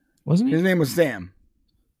 Wasn't he? His name was Sam.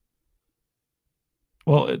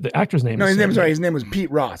 Well, the actor's name. No, his name was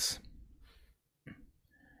Pete Ross.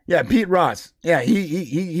 Yeah, Pete Ross. Yeah,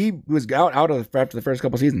 he was out after the first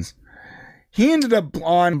couple seasons. He ended up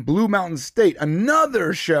on Blue Mountain State,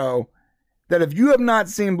 another show that if you have not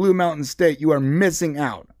seen Blue Mountain State, you are missing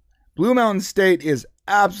out. Blue Mountain State is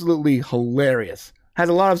absolutely hilarious. Has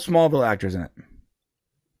a lot of Smallville actors in it.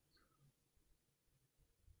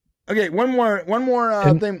 Okay, one more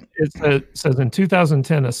thing. It says in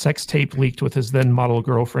 2010, a sex tape leaked with his then model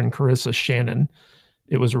girlfriend, Carissa Shannon.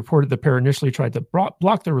 It was reported the pair initially tried to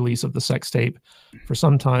block the release of the sex tape for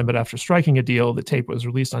some time, but after striking a deal, the tape was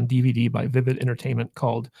released on DVD by Vivid Entertainment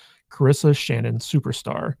called Carissa Shannon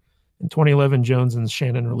Superstar. In 2011, Jones and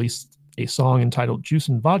Shannon released a song entitled Juice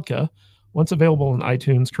and Vodka, once available on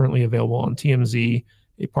iTunes, currently available on TMZ,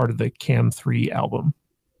 a part of the Cam 3 album.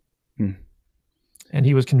 And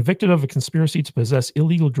he was convicted of a conspiracy to possess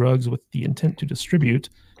illegal drugs with the intent to distribute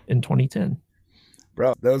in 2010.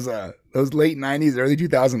 Bro, those late 90s, early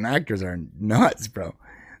 2000 actors are nuts, bro.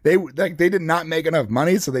 They did not make enough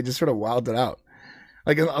money, so they just sort of wilded out.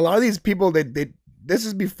 Like a lot of these people, they this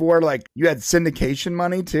is before like you had syndication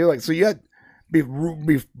money too. Like so you had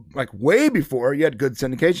like way before you had good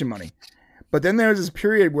syndication money. But then there was this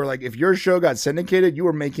period where like if your show got syndicated, you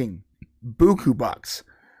were making buku bucks.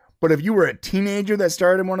 But if you were a teenager that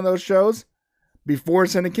started in one of those shows before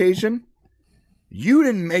syndication, you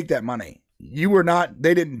didn't make that money. You were not,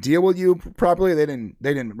 they didn't deal with you properly. They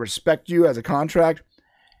didn't respect you as a contract.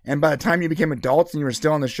 And by the time you became adults and you were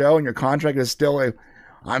still on the show and your contract is still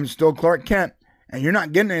I'm still Clark Kent, and you're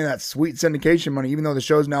not getting any of that sweet syndication money, even though the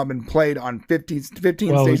show's now been played on 15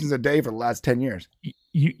 stations a day for the last 10 years.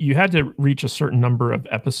 You had to reach a certain number of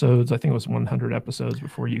episodes. I think it was 100 episodes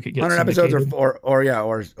before you could get 100 syndicated.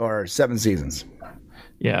 episodes or 7 seasons.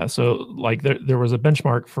 Yeah, so like there was a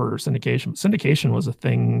benchmark for syndication. Syndication was a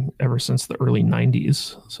thing ever since the early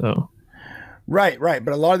 90s. So right.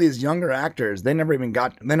 But a lot of these younger actors, they never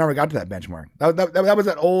got to that benchmark. That was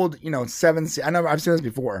that old, 7. I've seen this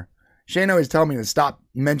before. Shane always tells me to stop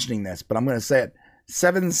mentioning this, but I'm going to say it.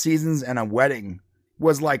 7 seasons and a wedding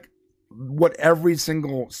was like what every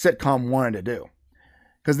single sitcom wanted to do.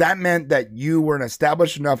 Because that meant that you were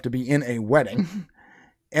established enough to be in a wedding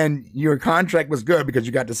and your contract was good because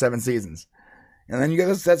you got to 7 seasons. And then you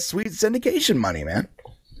got that sweet syndication money, man.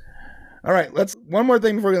 All right, one more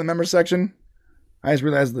thing before we get to the member section. I just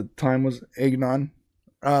realized the time was egging on.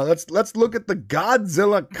 Let's look at the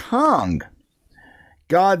Godzilla Kong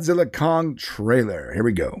trailer. Here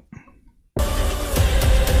we go.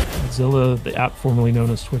 Godzilla, the app formerly known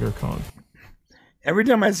as Twitter Kong. Every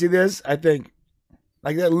time I see this, I think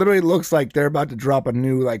like that literally looks like they're about to drop a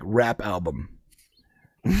new like rap album.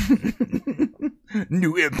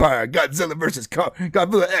 New Empire, Godzilla versus Kong,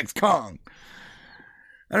 Godzilla X Kong.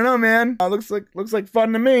 I don't know, man. Looks like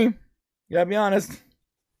fun to me. Gotta be honest.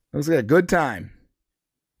 Looks like a good time.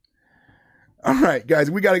 All right,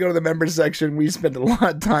 guys, we got to go to the members section. We spent a lot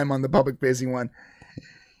of time on the public-facing one.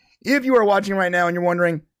 If you are watching right now and you're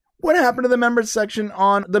wondering, what happened to the members section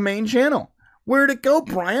on the main channel? Where'd it go,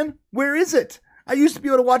 Brian? Where is it? I used to be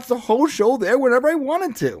able to watch the whole show there whenever I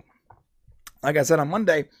wanted to. Like I said on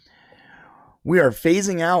Monday, we are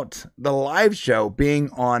phasing out the live show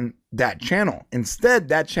being on that channel. Instead,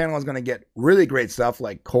 that channel is going to get really great stuff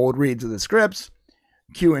like cold reads of the scripts,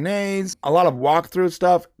 Q&As, a lot of walkthrough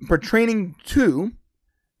stuff pertaining to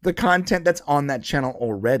the content that's on that channel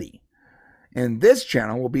already. And this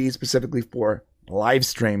channel will be specifically for live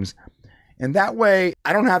streams. And that way,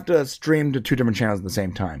 I don't have to stream to 2 different channels at the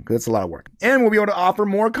same time because it's a lot of work. And we'll be able to offer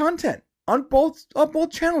more content on both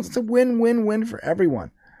channels. It's a win-win-win for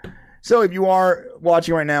everyone. So if you are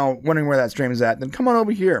watching right now, wondering where that stream is at, then come on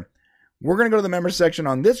over here. We're going to go to the members section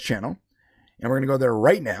on this channel, and we're going to go there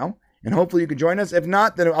right now. And hopefully you can join us. If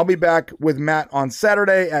not, then I'll be back with Matt on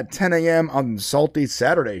Saturday at 10 a.m. on the Salty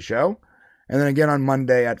Saturday show. And then again on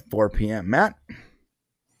Monday at 4 p.m. Matt?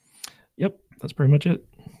 Yep, that's pretty much it.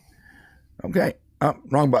 Okay. Oh,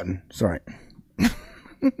 wrong button. Sorry. I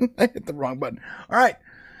hit the wrong button. All right.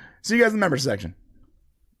 See you guys in the members section.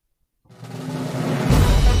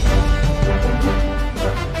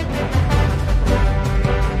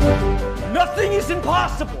 Nothing is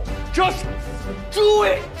impossible. Just do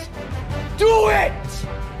it. Do it.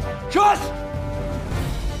 Just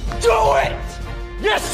do it. Yes.